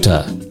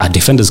 Twitter at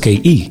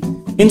DefendersKE,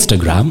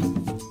 Instagram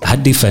at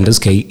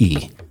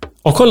DefendersKE,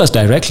 or call us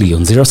directly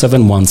on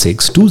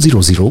 0716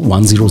 200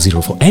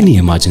 100 for any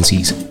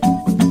emergencies.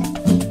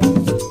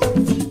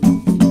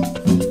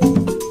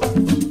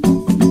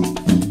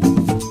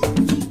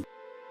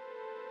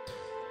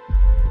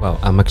 Wow,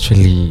 I'm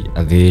actually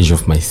at the edge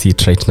of my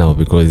seat right now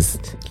because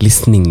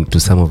listening to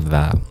some of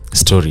the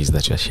stories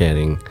that you're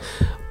sharing,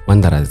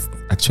 one that has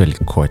actually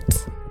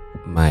caught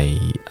my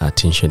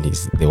attention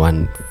is the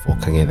one for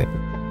Kang'ethe.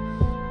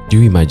 Do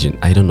you imagine,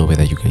 I don't know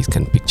whether you guys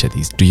can picture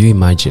this, do you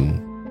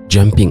imagine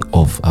jumping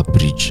off a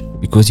bridge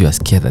because you are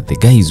scared that the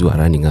guys who are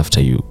running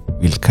after you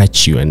will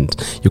catch you, and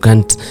you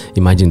can't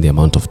imagine the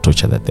amount of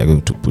torture that they're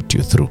going to put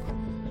you through?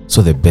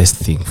 So the best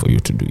thing for you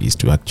to do is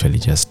to actually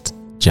just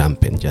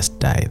jump and just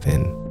die.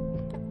 Then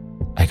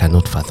I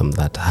cannot fathom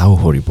that. How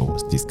horrible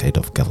was this kind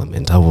of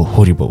government? How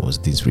horrible was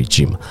this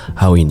regime?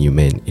 How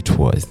inhumane it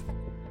was.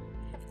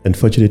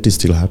 Unfortunately, it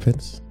still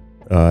happens.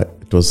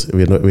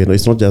 We know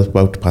it's not just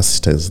about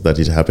persistence that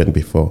it happened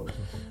before.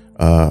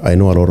 I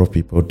know a lot of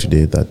people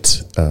today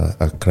that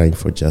are crying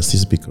for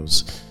justice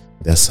because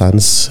their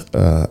sons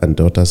and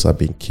daughters are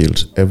being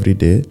killed every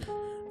day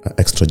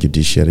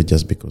extrajudicially,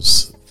 just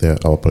because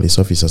our police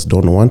officers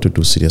don't want to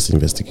do serious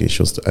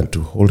investigations and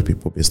to hold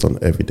people based on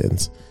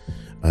evidence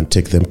and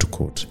take them to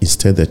court.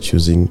 Instead, they're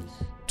choosing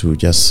to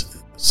just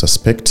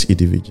suspect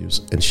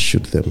individuals and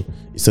shoot them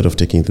instead of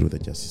taking through the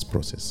justice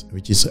process,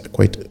 which is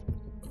quite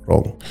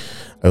wrong.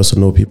 I also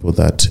know people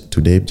that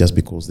today, just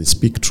because they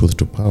speak truth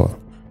to power,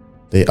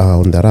 they are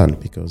on the run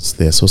because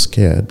they're so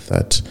scared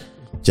that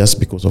just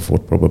because of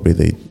what probably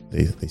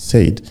they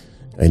said.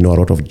 I know a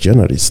lot of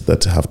journalists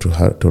that have to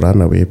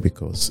run away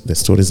because the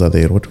stories that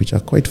they wrote, which are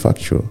quite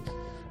factual,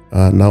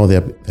 now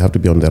they have to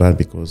be on the run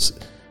because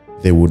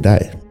they will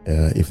die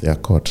if they are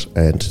caught.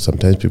 And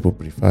sometimes people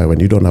prefer,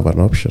 when you don't have an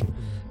option,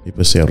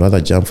 people say, I'd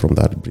rather jump from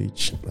that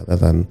bridge rather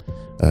than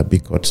be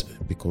caught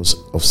because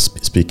of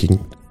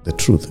speaking the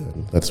truth.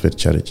 And that's very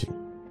challenging.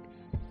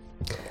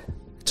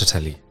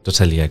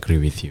 Totally agree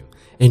with you.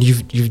 And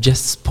you've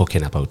just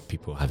spoken about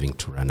people having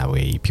to run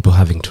away.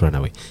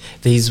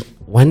 There is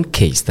one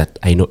case that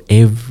I know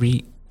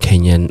every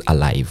Kenyan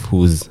alive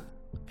who's,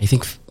 I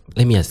think,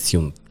 let me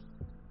assume,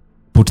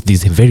 put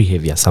this very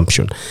heavy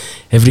assumption,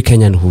 every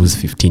Kenyan who's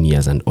 15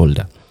 years and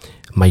older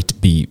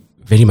might be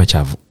very much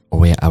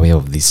aware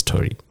of this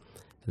story.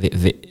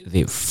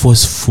 The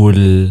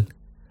forceful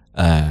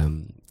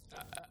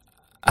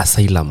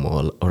asylum,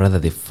 or rather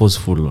the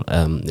forceful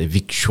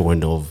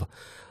eviction of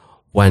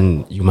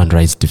one human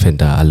rights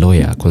defender, a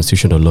lawyer,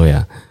 constitutional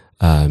lawyer,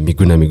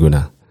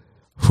 Miguna,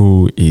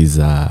 who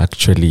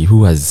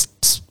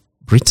has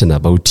written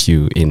about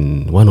you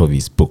in one of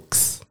his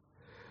books.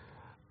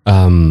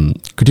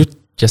 Could you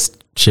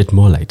just shed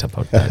more light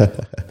about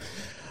that?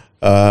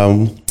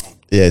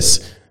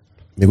 Yes,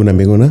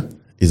 Miguna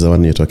is the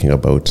one you're talking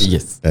about.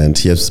 Yes. And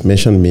he has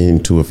mentioned me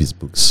in two of his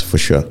books, for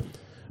sure.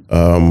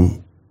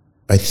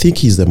 I think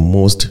he's the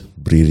most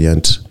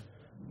brilliant,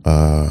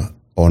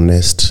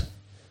 honest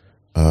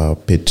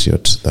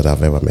patriot that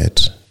I've ever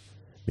met.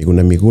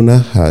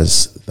 Miguna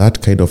has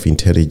that kind of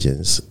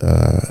intelligence.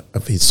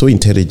 He's so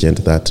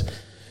intelligent that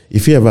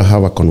if you ever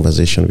have a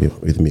conversation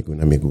with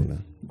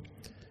Miguna,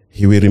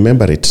 he will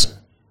remember it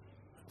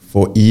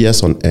for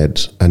years on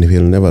end, and he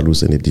will never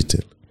lose any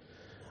detail.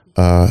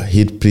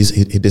 He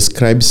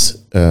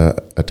describes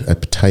at a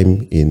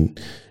time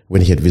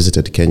when he had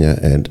visited Kenya,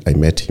 and I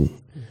met him.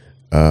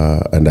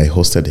 And I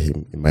hosted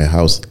him in my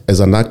house as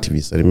an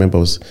activist. I remember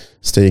I was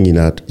staying in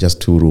a just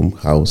 2-room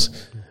house.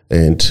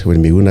 And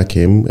when Miguna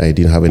came, I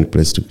didn't have any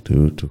place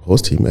to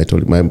host him. I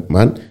told him,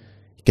 man,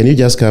 can you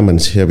just come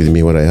and share with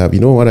me what I have? You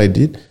know what I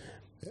did?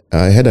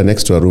 I had an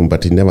extra room,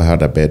 but he never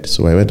had a bed.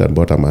 So I went and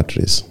bought a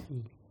mattress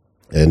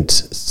and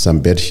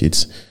some bed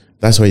sheets.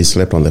 That's why he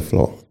slept on the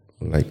floor.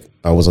 Like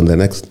I was on the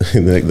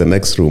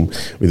next room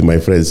with my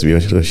friends. We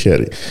were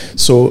sharing.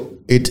 So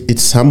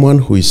it's someone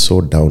who is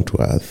so down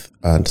to earth,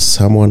 and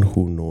someone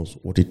who knows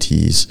what it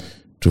is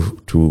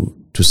to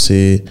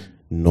say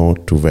no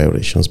to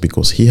violations,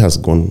 because he has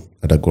gone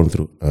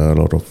through a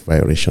lot of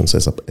violations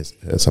as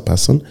a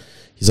person.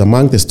 He's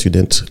among the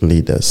student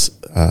leaders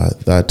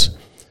that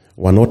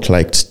were not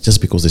liked just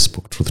because they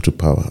spoke truth to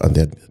power, and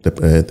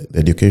the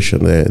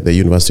education, the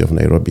University of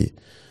Nairobi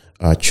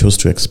chose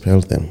to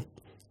expel them.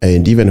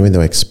 And even when they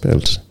were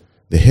expelled,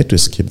 they had to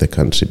escape the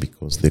country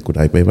because they could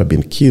have ever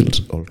been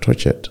killed or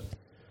tortured.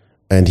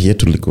 And he had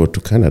to go to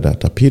Canada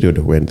at a period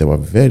when there were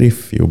very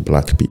few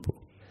black people.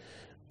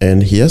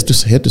 And he had to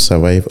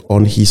survive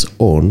on his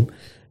own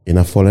in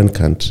a foreign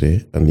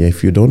country. And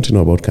if you don't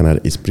know about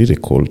Canada, it's pretty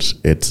cold.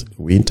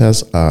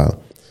 Winters are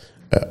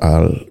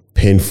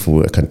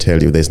painful, I can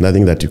tell you. There's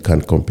nothing that you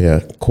can compare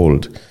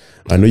cold.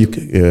 I know you've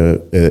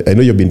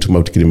been to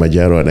Mount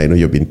Kilimanjaro, and I know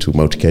you've been to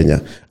Mount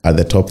Kenya. At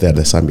the top there, at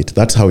the summit.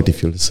 That's how it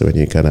feels when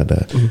you're in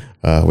Canada,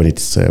 when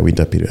it's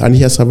winter period. And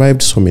he has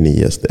survived so many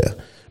years there.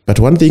 But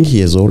one thing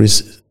he has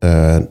always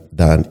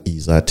done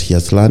is that he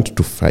has learned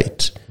to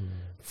fight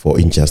for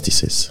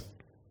injustices,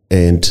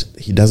 and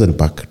he doesn't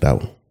back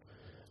down.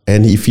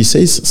 And if he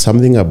says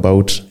something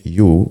about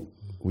you,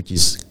 which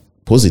is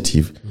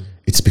positive,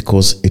 it's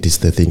because it is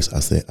the things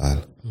as they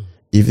are.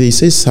 If he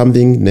says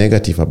something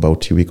negative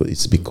about you,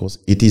 it's because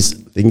it is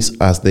things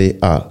as they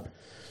are.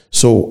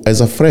 So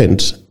as a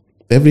friend,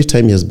 every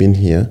time he has been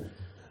here,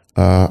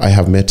 I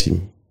have met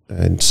him,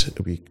 and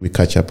we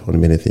catch up on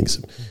many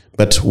things.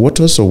 But what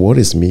also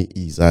worries me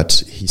is that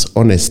his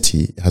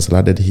honesty has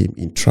landed him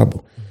in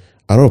trouble.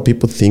 A lot of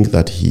people think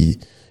that he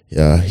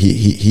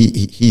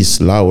he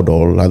is loud,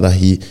 or rather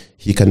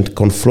he can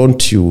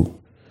confront you,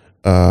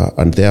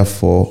 and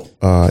therefore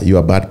you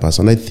are a bad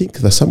person. I think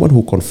that someone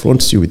who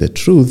confronts you with the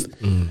truth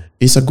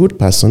is a good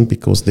person,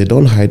 because they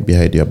don't hide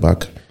behind your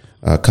back,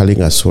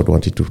 calling a sword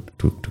wanting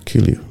to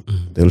kill you.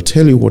 They'll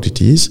tell you what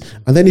it is,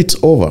 and then it's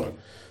over.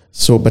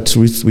 So, but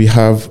we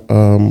have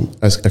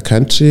a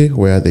country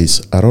where there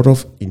is a lot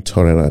of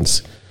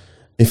intolerance.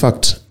 In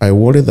fact, I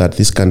worry that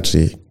this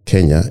country,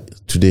 Kenya,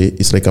 today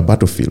is like a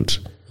battlefield.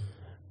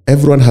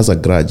 Everyone has a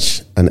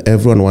grudge and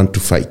everyone wants to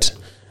fight.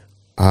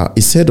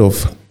 Instead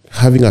of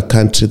having a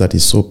country that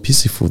is so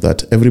peaceful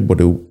that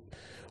everybody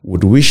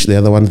would wish the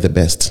other one the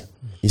best,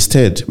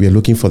 instead we are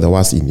looking for the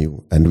worst in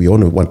you and we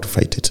only want to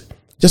fight it.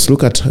 Just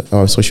look at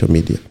our social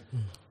media.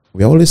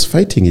 We are always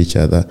fighting each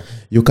other.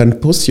 You can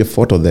post your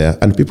photo there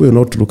and people will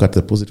not look at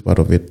the positive part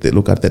of it. They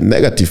look at the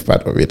negative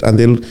part of it, and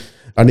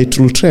it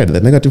will trend. The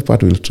negative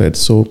part will trend.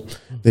 So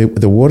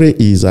the worry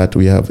is that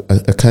we have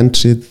a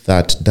country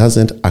that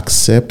doesn't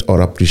accept or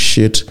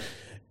appreciate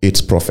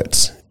its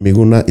prophets.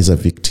 Miguna is a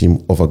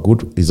victim of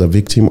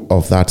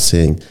that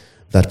saying,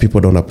 that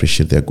people don't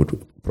appreciate their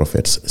good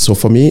prophets. So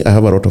for me, I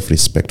have a lot of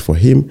respect for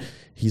him.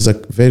 He's a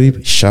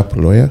very sharp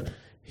lawyer.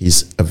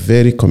 He's a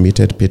very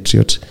committed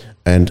patriot.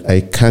 And I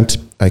can't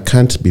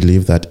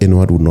believe that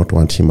anyone would not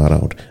want him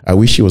around. I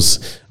wish he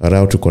was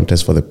around to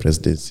contest for the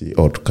presidency,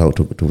 or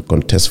to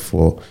contest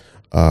for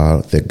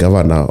the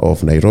governor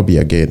of Nairobi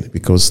again,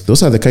 because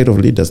those are the kind of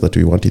leaders that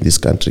we want in this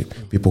country.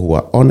 People who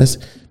are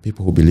honest,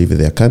 people who believe in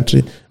their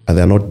country, and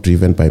they are not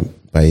driven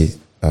by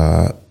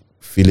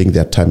filling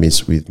their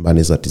tummies with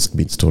money that is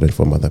being stolen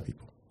from other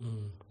people.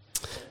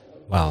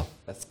 Wow,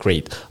 that's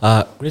great.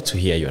 Great to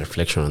hear your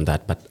reflection on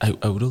that. But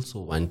I would also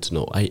want to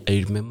know, I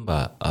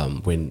remember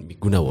when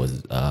Miguna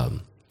was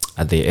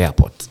at the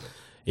airport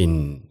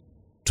in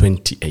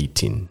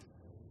 2018.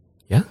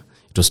 Yeah?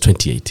 It was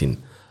 2018.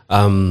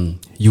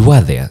 You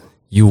were there.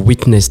 You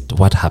witnessed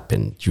what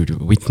happened. You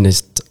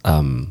witnessed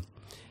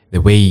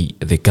the way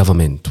the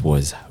government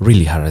was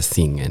really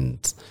harassing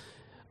and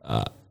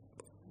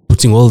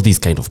putting all these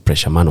kind of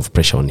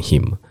pressure on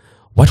him.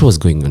 What was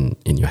going on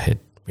in your head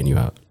when you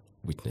were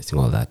witnessing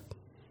all that?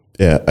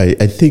 Yeah,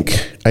 I think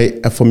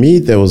for me,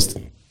 there was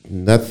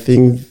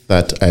nothing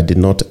that I did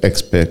not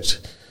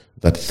expect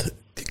that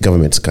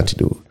governments can't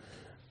do.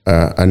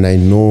 And I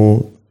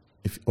know,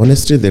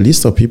 honestly, the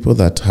list of people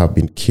that have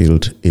been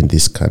killed in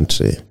this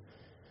country,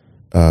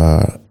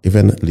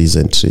 even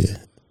recently,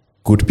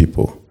 good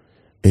people,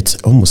 it's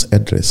almost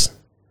endless.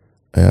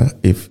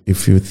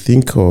 If you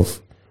think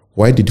of,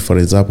 why did, for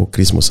example,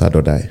 Chris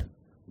Musado die?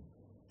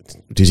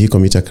 Did he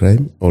commit a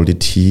crime, or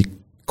did he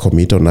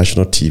commit on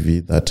national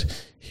TV that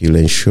he'll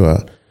ensure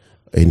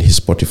in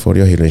his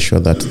portfolio, he'll ensure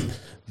that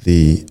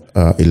the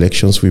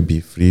elections will be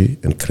free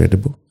and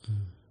credible?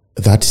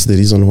 That is the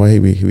reason why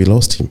we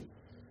lost him.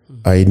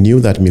 I knew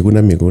that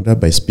Miguna,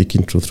 by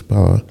speaking truth to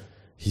power,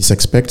 he's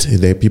expect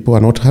the people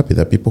are not happy.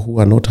 The people who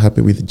are not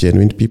happy with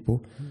genuine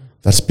people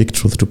that speak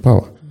truth to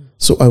power.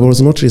 So I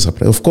was not really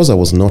surprised. Of course, I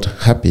was not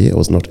happy. I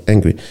was not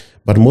angry.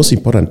 But most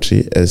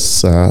importantly,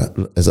 as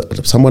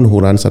someone who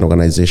runs an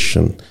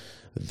organization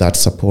that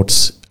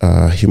supports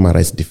human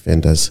rights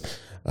defenders,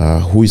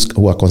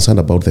 who are concerned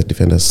about the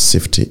defenders'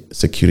 safety,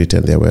 security,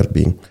 and their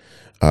well-being,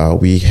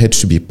 we had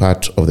to be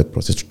part of the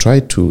process to try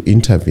to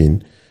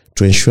intervene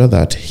to ensure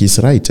that his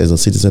rights as a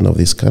citizen of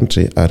this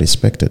country are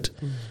respected.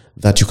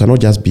 That you cannot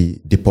just be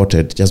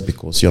deported just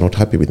because you're not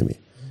happy with me.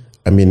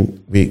 I mean,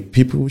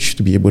 people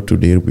should be able to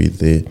deal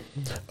with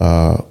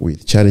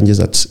with challenges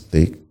that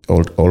they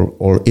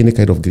or any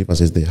kind of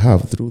grievances they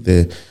have through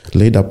the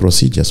laid out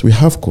procedures. We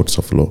have courts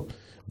of law,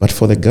 but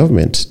for the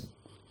government,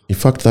 in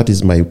fact, that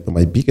is my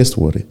biggest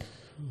worry.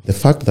 The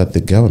fact that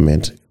the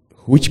government,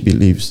 which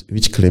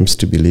claims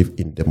to believe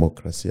in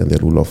democracy and the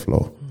rule of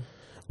law,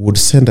 would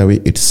send away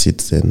its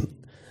citizen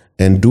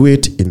and do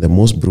it in the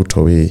most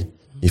brutal way.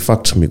 In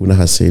fact, Miguna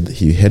has said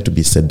he had to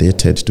be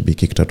sedated to be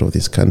kicked out of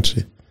this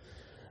country.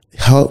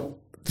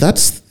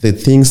 That's the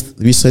things,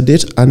 we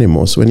sedate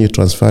animals when you're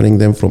transferring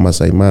them from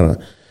Masai Mara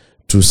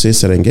to, say,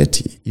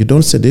 Serengeti. You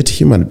don't sedate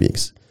human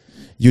beings.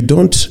 You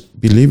don't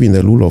believe in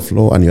the rule of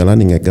law and you're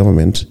running a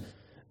government,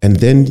 and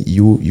then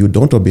you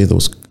don't obey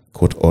those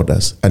court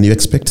orders, and you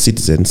expect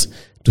citizens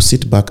to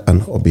sit back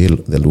and obey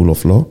the rule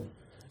of law.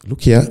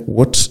 Look here,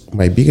 what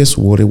my biggest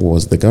worry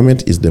was, the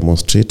government is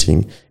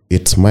demonstrating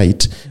its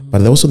might,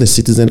 but also the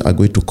citizens are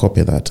going to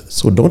copy that.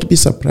 So don't be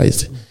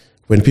surprised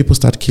when people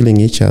start killing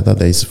each other.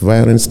 There is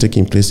violence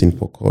taking place in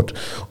Pokot,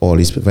 or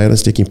is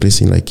violence taking place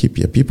in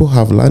Laikipia. People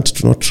have learned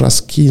to not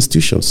trust key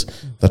institutions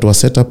that were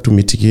set up to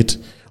mitigate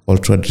or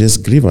to address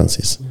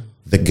grievances.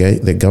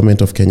 The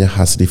government of Kenya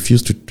has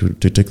refused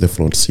to take the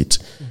front seat.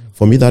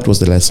 For me, that was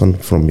the lesson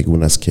from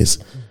Miguna's case,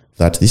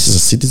 that this is a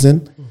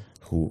citizen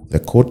who the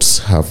courts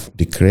have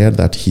declared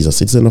that he's a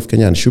citizen of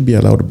Kenya and should be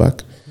allowed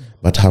back,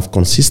 but have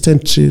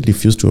consistently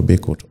refused to obey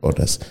court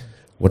orders.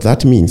 What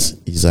that means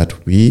is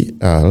that we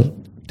are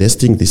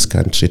destined this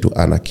country to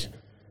anarchy,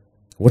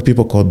 what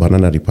people call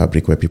banana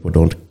republic, where people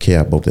don't care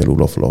about the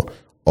rule of law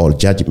or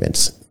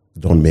judgments.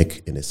 don't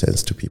make any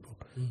sense to people.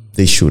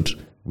 They should.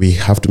 We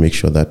have to make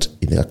sure that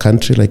in a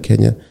country like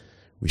Kenya,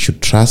 we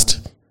should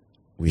trust,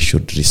 we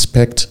should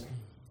respect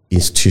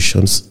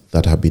institutions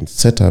that have been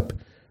set up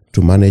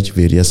to manage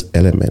various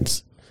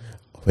elements.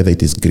 Whether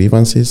it is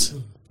grievances,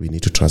 we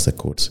need to trust the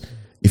courts.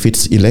 If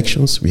it's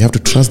elections, we have to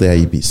trust the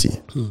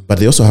IEBC, but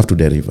they also have to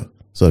deliver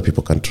so that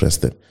people can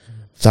trust them.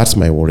 That's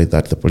my worry,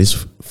 that the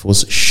police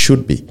force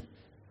should be.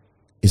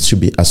 It should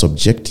be as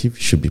objective,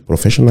 should be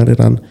professionally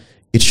run.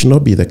 It should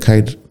not be the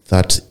kind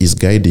that is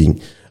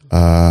guiding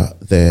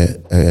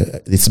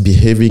it's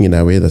behaving in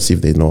a way that's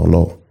if they know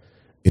law.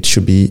 It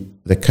should be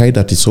the kind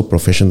that is so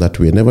professional that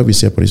whenever we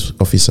see a police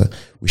officer,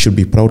 we should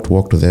be proud to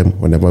walk to them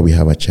whenever we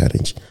have a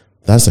challenge.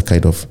 That's the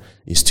kind of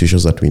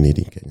institutions that we need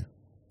in Kenya.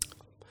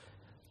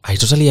 I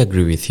totally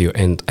agree with you.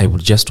 And I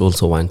would just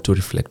also want to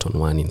reflect on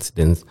one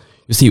incident.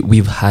 You see,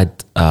 we've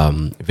had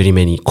very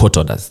many court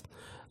orders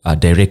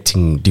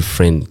directing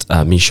different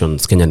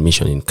missions, Kenyan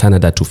mission in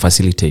Canada, to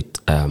facilitate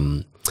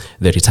the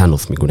return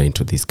of Miguna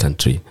into this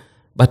country.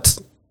 But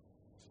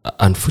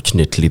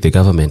unfortunately, the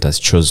government has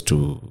chose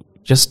to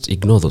just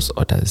ignore those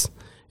orders.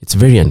 It's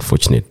very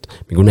unfortunate.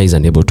 Miguna is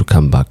unable to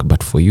come back,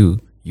 but for you,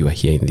 you are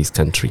here in this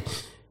country.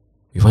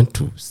 We want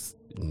to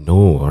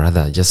know, or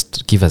rather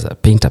just give us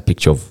paint a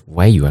picture of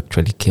why you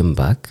actually came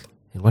back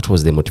and what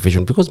was the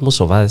motivation. Because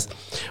most of us,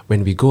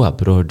 when we go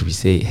abroad, we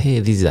say, hey,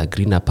 these are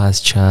greener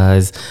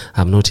pastures.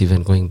 I'm not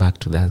even going back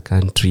to that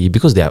country.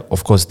 Because there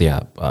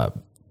are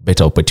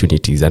better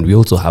opportunities, and we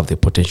also have the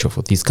potential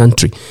for this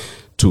country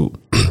to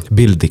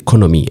build the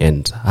economy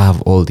and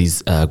have all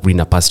these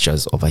greener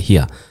pastures over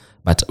here.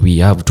 But we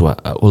have to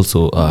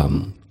also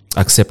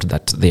accept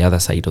that the other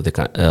side of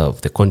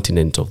the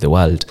continent of the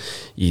world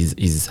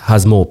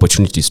has more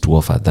opportunities to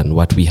offer than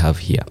what we have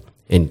here.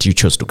 And you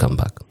chose to come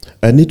back.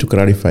 I need to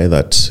clarify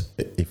that,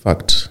 in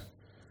fact,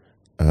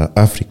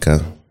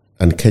 Africa,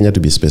 and Kenya to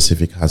be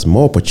specific, has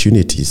more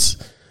opportunities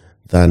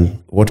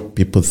than what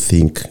people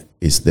think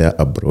is there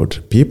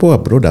abroad. People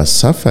abroad are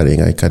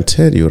suffering, I can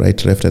tell you,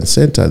 right, left and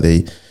center.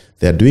 They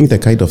are doing the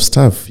kind of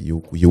stuff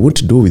you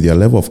won't do with your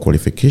level of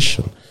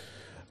qualification.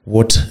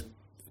 What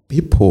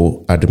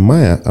people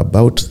admire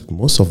about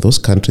most of those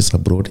countries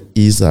abroad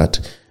is that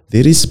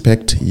they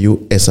respect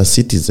you as a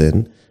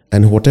citizen,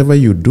 and whatever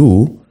you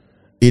do,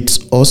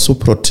 it's also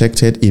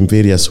protected in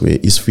various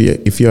ways.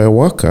 If you're a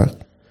worker,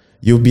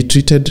 you'll be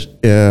treated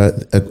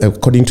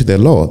according to the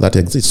law that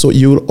exists. So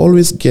you'll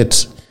always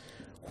get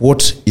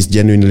what is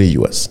genuinely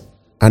yours.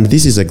 And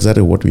this is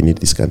exactly what we need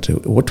in this country.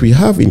 What we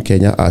have in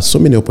Kenya are so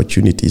many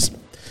opportunities,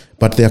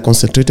 but they are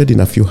concentrated in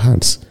a few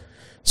hands.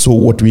 So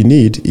what we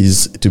need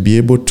is to be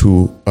able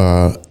to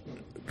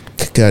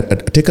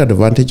take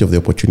advantage of the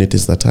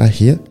opportunities that are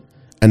here,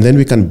 and then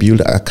we can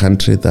build a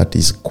country that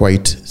is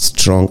quite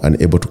strong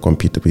and able to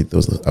compete with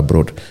those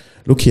abroad.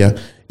 Look here,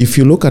 if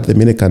you look at the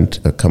many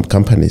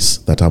companies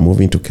that are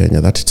moving to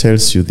Kenya, that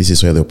tells you this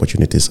is where the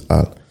opportunities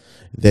are.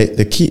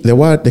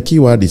 The key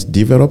word is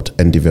developed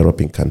and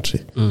developing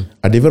country.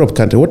 A developed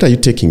country, what are you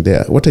taking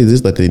there? What is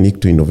this that they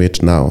need to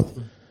innovate now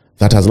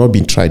that has not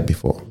been tried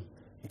before?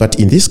 But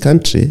in this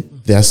country,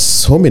 there are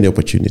so many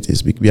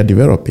opportunities. We are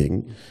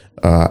developing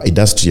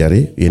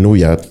industrially. You know,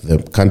 we are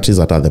the countries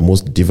that are the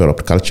most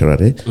developed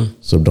culturally.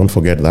 So don't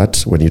forget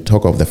that. When you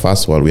talk of the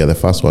first world, we are the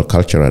first world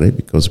culturally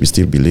because we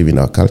still believe in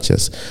our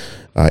cultures.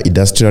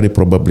 Industrially,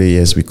 probably,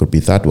 yes, we could be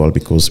third world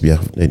because we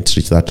have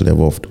reached that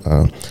level of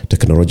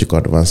technological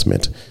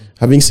advancement.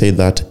 Having said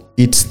that,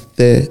 it's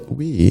the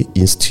way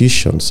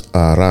institutions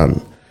are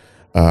run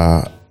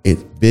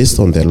based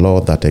on the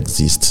law that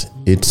exists.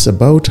 It's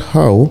about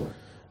how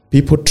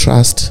people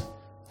trust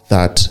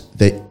that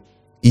the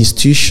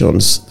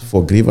institutions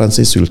for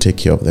grievances will take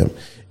care of them.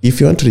 If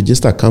you want to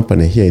register a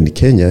company here in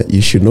Kenya,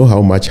 you should know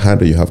how much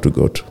hurdle you have to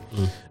go to.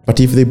 But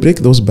if they break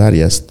those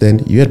barriers, then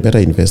you had better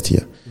invest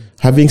here.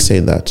 Having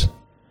said that,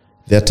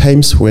 there are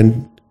times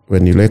when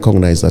you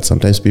recognize that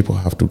sometimes people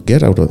have to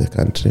get out of the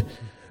country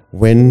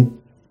when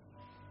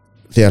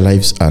their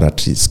lives are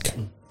at risk.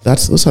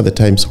 Those are the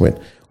times when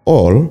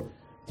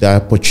there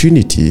are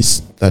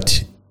opportunities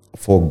that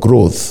for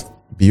growth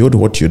beyond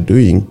what you're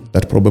doing,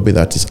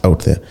 that is out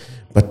there.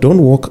 But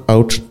don't walk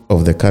out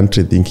of the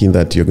country thinking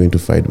that you're going to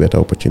find better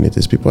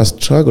opportunities. People are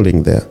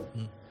struggling there.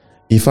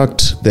 In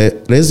fact,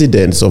 the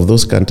residents of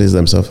those countries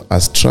themselves are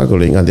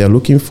struggling, and they are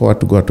looking forward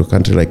to go to a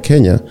country like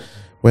Kenya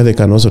where they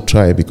can also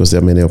try because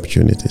there are many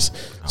opportunities.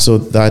 So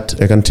that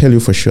I can tell you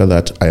for sure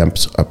that I am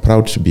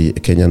proud to be a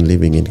Kenyan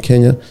living in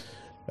Kenya.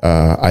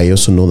 I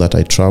also know that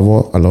I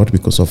travel a lot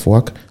because of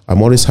work.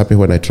 I'm always happy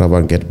when I travel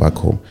and get back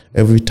home.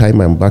 Every time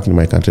I'm back in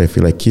my country, I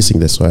feel like kissing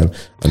the soil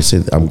and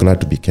say, I'm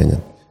glad to be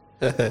Kenyan.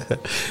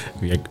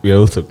 We are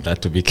also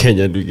glad to be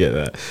Kenyan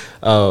together.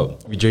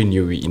 We join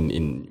you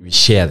we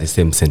share the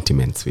same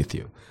sentiments with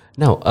you.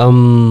 Now,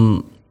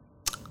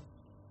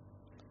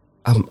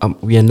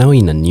 we are now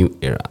in a new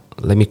era.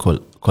 Let me call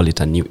it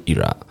a new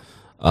era.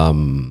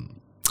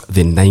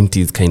 The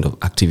 90s kind of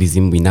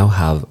activism. We now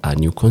have a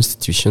new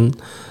constitution.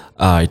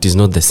 it is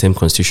not the same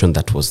constitution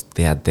that was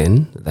there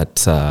then,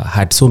 that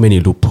had so many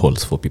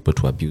loopholes for people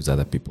to abuse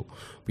other people.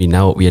 We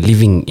are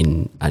living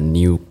in a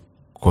new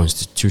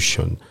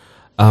constitution.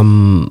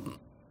 How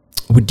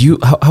would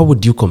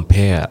you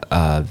compare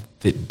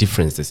the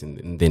differences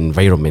in the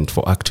environment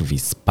for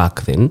activists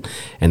back then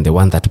and the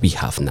one that we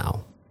have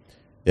now?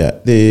 Yeah,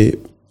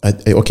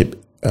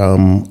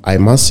 I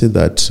must say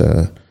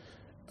that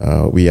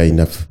we are in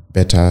a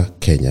better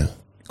Kenya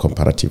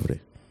comparatively.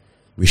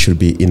 We should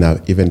be in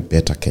an even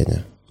better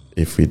Kenya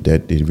if we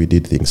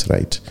did things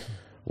right.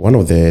 One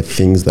of the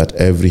things that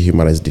every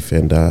human rights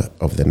defender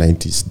of the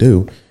 90s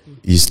do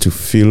is to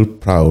feel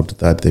proud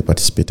that they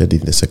participated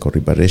in the second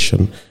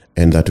liberation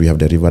and that we have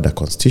delivered a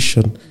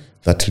constitution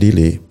that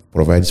really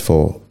provides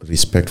for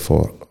respect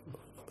for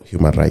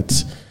human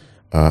rights.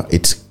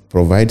 It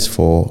provides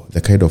for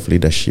the kind of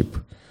leadership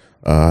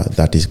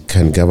that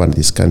can govern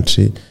this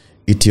country.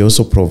 It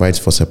also provides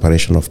for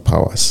separation of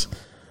powers.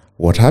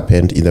 What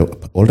happened in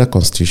the older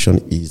constitution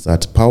is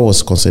that power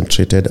was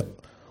concentrated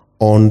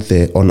on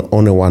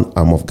only one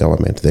arm of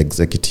government, the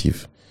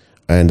executive,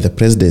 and the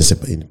presidency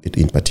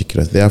in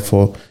particular.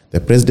 Therefore, the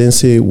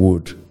presidency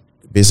would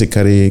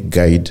basically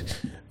guide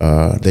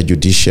the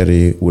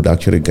judiciary, would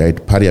actually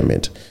guide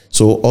parliament.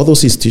 So all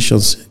those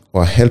institutions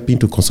were helping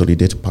to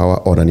consolidate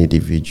power on an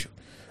individual.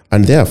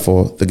 And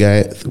therefore, the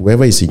guy,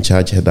 whoever is in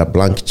charge, had a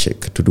blank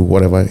check to do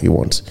whatever he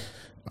wants.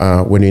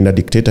 When you're in a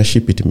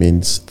dictatorship, it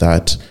means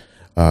that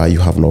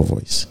you have no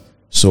voice.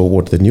 So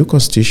what the new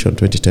constitution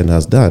 2010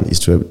 has done is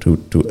to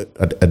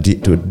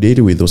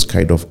deal with those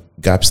kind of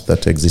gaps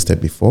that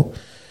existed before.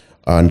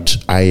 And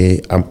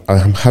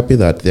I'm happy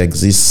that there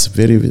exists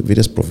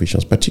various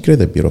provisions,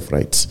 particularly the Bill of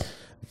Rights,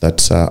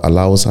 that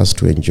allows us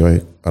to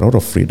enjoy a lot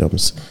of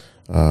freedoms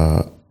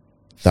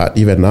that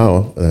even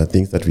now,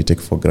 things that we take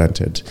for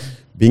granted.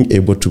 Being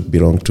able to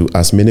belong to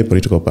as many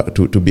political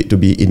to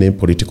be in a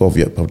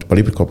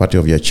political party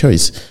of your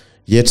choice.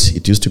 Yet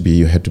it used to be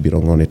you had to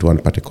belong only to one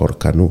party called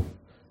KANU,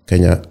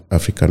 Kenya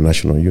African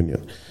National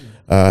Union.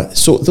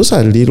 So those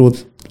are little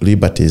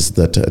liberties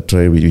that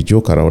we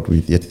joke around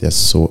with, yet they're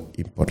so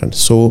important.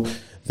 So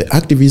the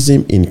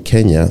activism in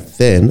Kenya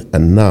then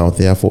and now,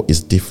 therefore,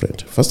 is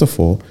different. First of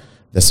all,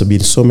 there's been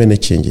so many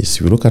changes.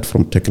 If you look at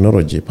from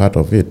technology, part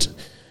of it,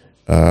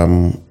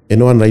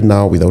 anyone right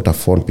now without a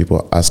phone,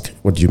 people ask,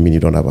 what do you mean you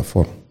don't have a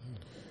phone?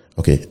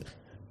 Okay,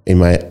 in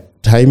my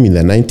time in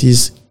the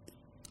 90s,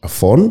 a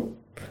phone,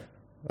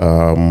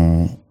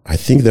 I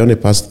think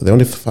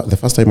the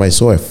first time I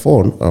saw a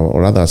phone,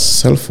 or rather a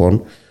cell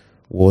phone,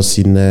 was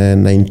in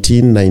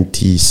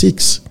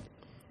 1996.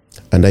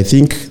 And I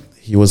think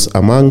he was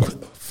among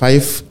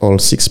 5 or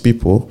 6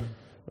 people,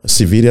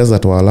 civilians,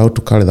 that were allowed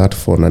to carry that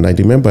phone. And I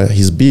remember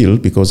his bill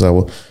because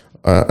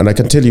and I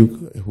can tell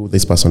you who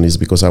this person is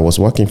because I was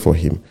working for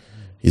him.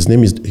 His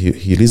name is,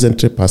 he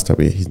recently passed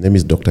away. His name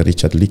is Dr.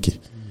 Richard Leakey.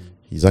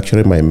 He's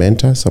actually my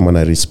mentor, someone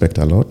I respect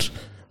a lot,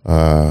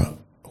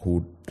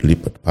 who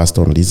passed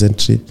on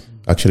recently,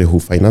 actually who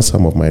financed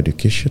some of my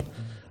education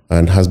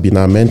and has been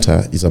our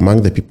mentor, is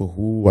among the people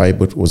who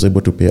was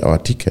able to pay our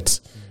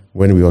tickets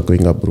when we were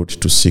going abroad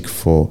to seek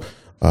for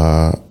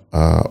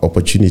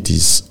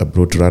opportunities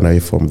abroad to run away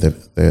from the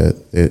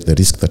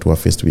risk that we were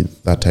faced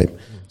with that time.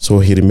 So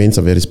he remains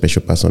a very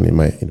special person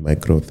in my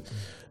growth.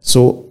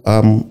 So,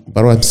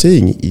 but what I'm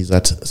saying is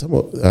that some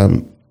of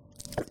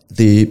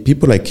the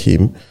people like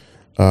him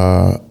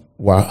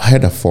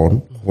had a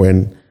phone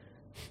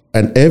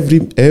and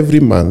every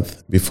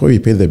month before we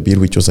pay the bill,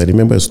 which was, I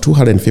remember, it was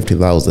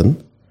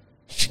 250,000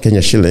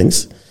 Kenya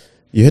shillings,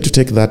 you had to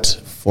take that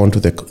phone to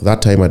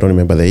that time, I don't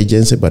remember the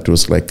agency, but it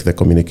was like the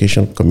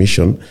Communication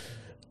Commission.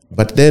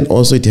 But then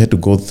also it had to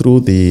go through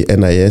the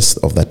NIS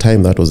of that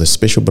time. That was a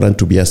special branch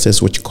to be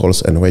assessed which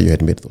calls and where you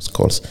had made those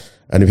calls.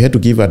 And we had to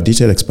give a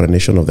detailed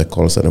explanation of the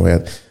calls and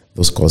where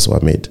those calls were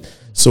made.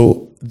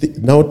 So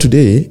now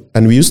today,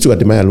 and we used to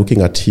admire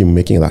looking at him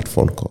making that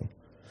phone call.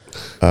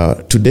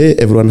 Today,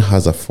 everyone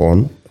has a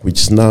phone, which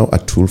is now a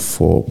tool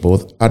for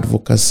both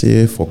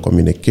advocacy, for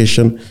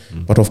communication,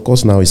 but of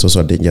course now it's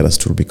also a dangerous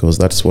tool because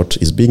that's what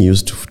is being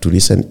used to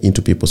listen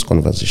into people's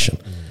conversation,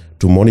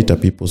 to monitor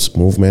people's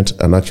movement,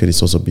 and actually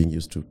it's also being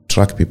used to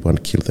track people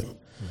and kill them.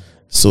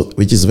 So,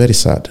 which is very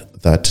sad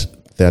that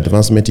the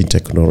advancement in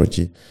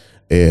technology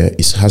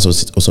has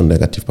also a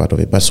negative part of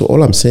it. But so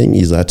all I'm saying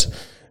is that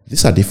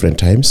these are different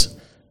times.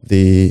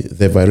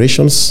 The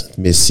variations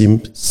may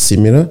seem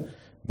similar,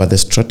 but the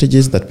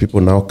strategies that people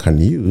now can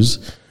use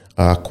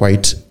are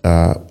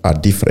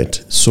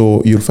different.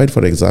 So you'll find,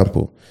 for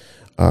example,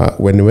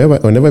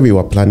 whenever we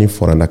were planning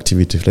for an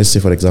activity, let's say,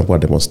 for example, a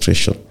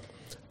demonstration,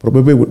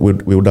 probably we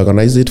would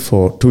organize it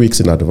for 2 weeks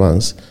in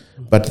advance,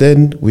 but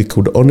then we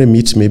could only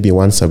meet maybe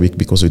once a week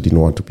because we didn't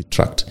want to be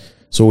tracked.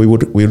 So we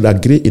would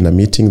agree in a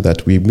meeting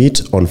that we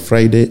meet on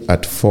Friday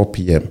at 4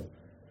 p.m.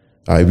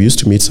 We used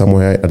to meet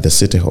somewhere at the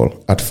City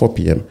Hall at 4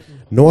 p.m.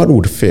 No one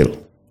would fail.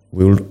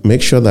 We will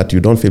make sure that you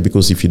don't fail,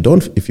 because if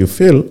you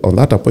fail on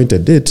that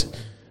appointed date,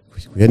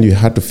 when you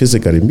had to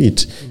physically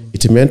meet,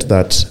 it meant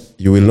that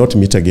you will not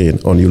meet again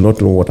or you'll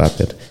not know what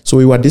happened. So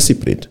we were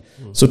disciplined.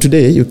 So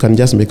today you can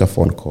just make a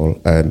phone call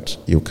and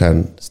you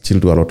can still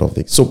do a lot of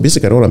things. So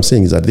basically what I'm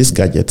saying is that these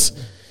gadgets,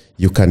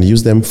 you can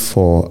use them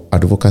for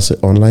advocacy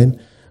online.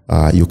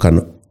 You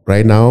can,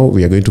 right now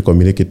we are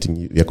communicating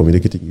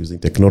using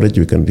technology.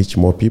 We can reach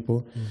more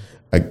people.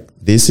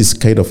 This is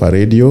kind of a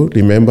radio.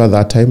 Remember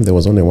that time there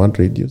was only one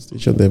radio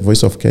station, the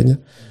Voice of Kenya,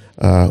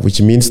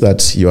 which means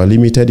that you are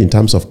limited in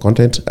terms of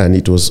content, and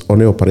it was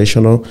only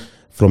operational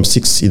from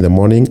 6 in the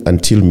morning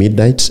until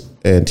midnight,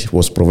 and it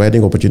was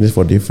providing opportunities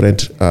for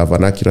different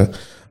vernacular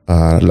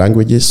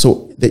languages.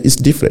 So it's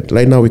different.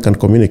 Right now we can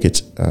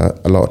communicate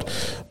a lot.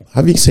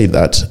 Having said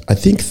that, I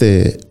think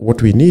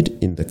what we need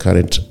in the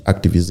current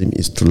activism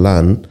is to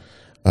learn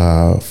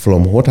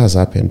from what has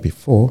happened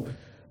before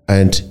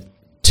and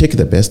take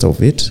the best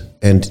of it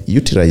and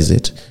utilize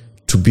it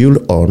to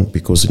build on,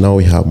 because now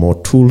we have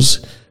more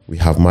tools, we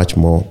have much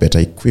more better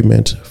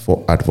equipment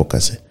for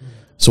advocacy.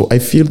 So I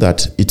feel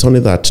that it's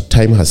only that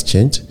time has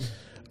changed,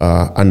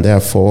 and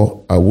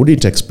therefore I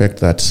wouldn't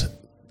expect that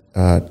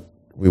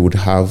we would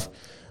have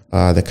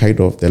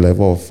the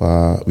level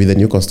of, with the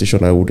new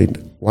constitution, I wouldn't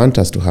want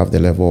us to have the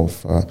level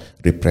of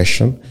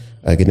repression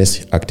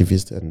against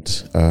activists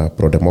and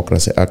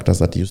pro-democracy actors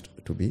that used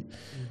to be.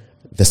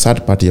 The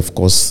third party, of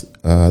course,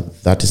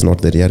 that is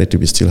not the reality.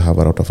 We still have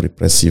a lot of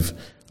repressive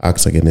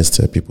acts against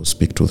people who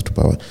speak truth to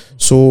power.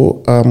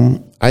 So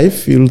I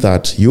feel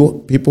that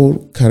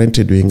people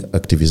currently doing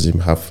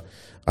activism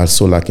are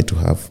so lucky to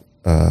have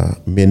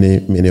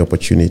many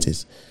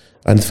opportunities.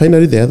 And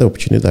finally, the other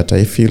opportunity that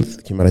I feel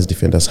human rights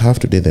defenders have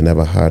today, they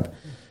never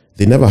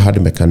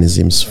had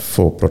mechanisms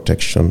for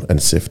protection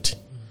and safety.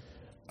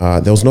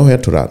 There was nowhere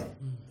to run.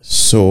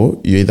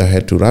 So you either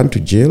had to run to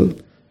jail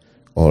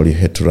or you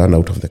had to run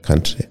out of the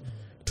country.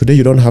 Today,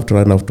 you don't have to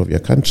run out of your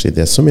country.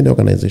 There are so many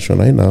organizations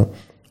right now,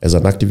 as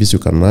an activist, you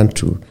can run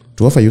to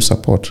offer you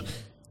support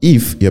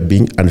if you're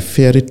being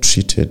unfairly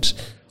treated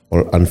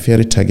or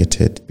unfairly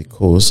targeted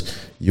because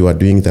you are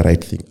doing the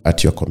right thing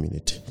at your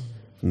community.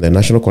 The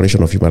National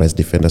Coalition of Human Rights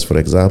Defenders, for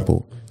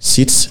example,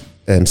 sits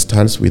and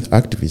stands with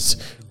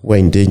activists who are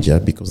in danger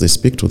because they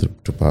speak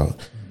to power.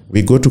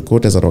 We go to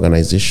court as an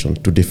organization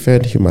to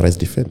defend human rights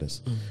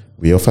defenders.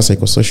 We offer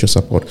psychosocial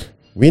support.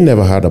 We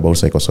never heard about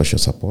psychosocial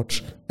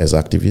support as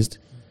activists.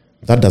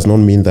 That does not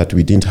mean that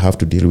we didn't have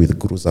to deal with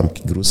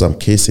gruesome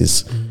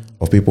cases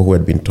of people who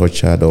had been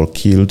tortured or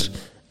killed,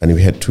 and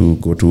we had to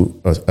go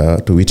to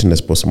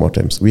witness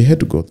postmortems. We had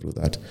to go through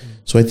that.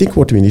 So I think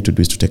what we need to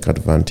do is to take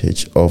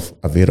advantage of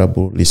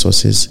available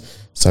resources,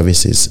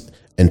 services,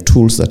 and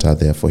tools that are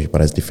there for human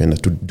rights defenders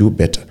to do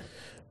better.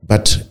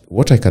 But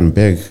what I can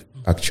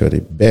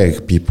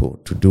beg people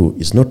to do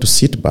is not to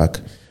sit back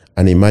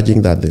and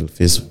imagine that they'll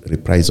face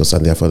reprisals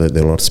and therefore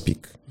they'll not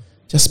speak.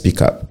 Just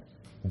speak up.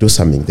 Do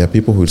something. There are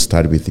people who will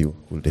stand with you,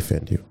 who will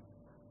defend you.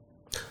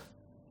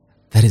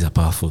 That is a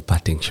powerful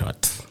parting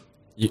shot.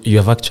 You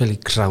have actually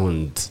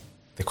crowned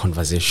the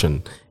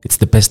conversation. It's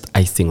the best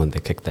icing on the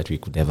cake that we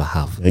could ever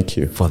have. Thank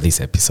you. For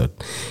this episode.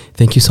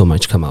 Thank you so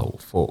much,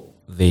 Kamau, for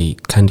the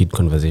candid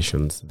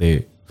conversations,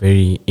 the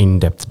very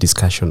in-depth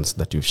discussions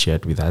that you've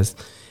shared with us.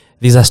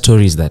 These are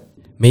stories that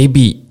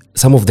maybe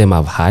some of them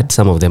I've heard,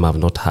 some of them I've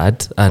not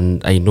heard,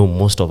 and I know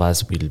most of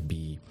us will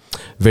be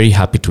very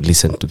happy to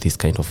listen to these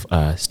kind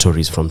of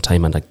stories from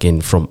time and again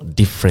from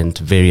different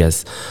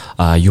various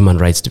human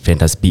rights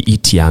defenders, be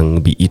it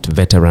young, be it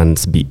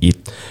veterans, be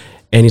it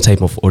any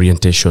type of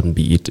orientation,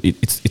 be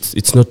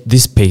it's not,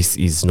 this space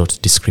is not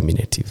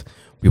discriminative.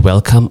 We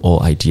welcome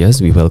all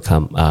ideas. We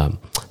welcome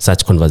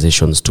such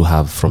conversations to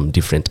have from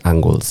different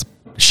angles,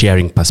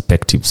 sharing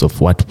perspectives of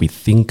what we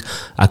think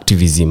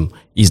activism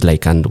is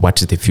like and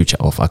what is the future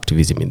of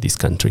activism in this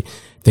country.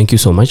 Thank you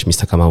so much,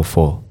 Mr. Kamau,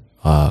 for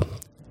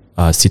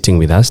sitting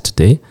with us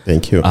today.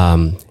 Thank you.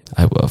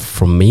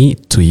 From me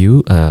to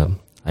you,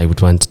 I would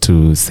want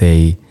to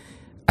say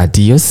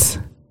adios.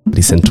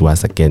 Listen to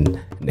us again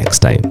next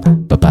time.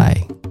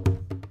 Bye-bye.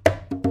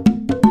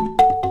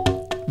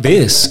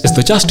 This is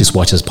the Justice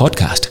Watchers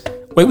podcast,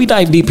 where we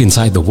dive deep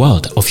inside the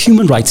world of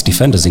human rights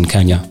defenders in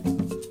Kenya.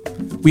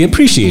 We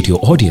appreciate your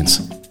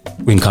audience.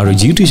 We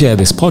encourage you to share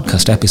this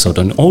podcast episode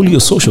on all your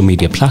social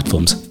media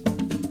platforms.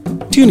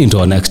 Tune into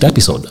our next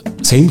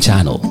episode, same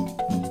channel,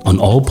 on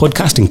all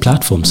podcasting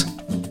platforms.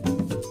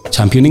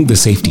 Championing the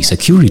safety,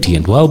 security,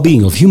 and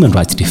well-being of human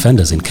rights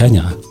defenders in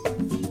Kenya.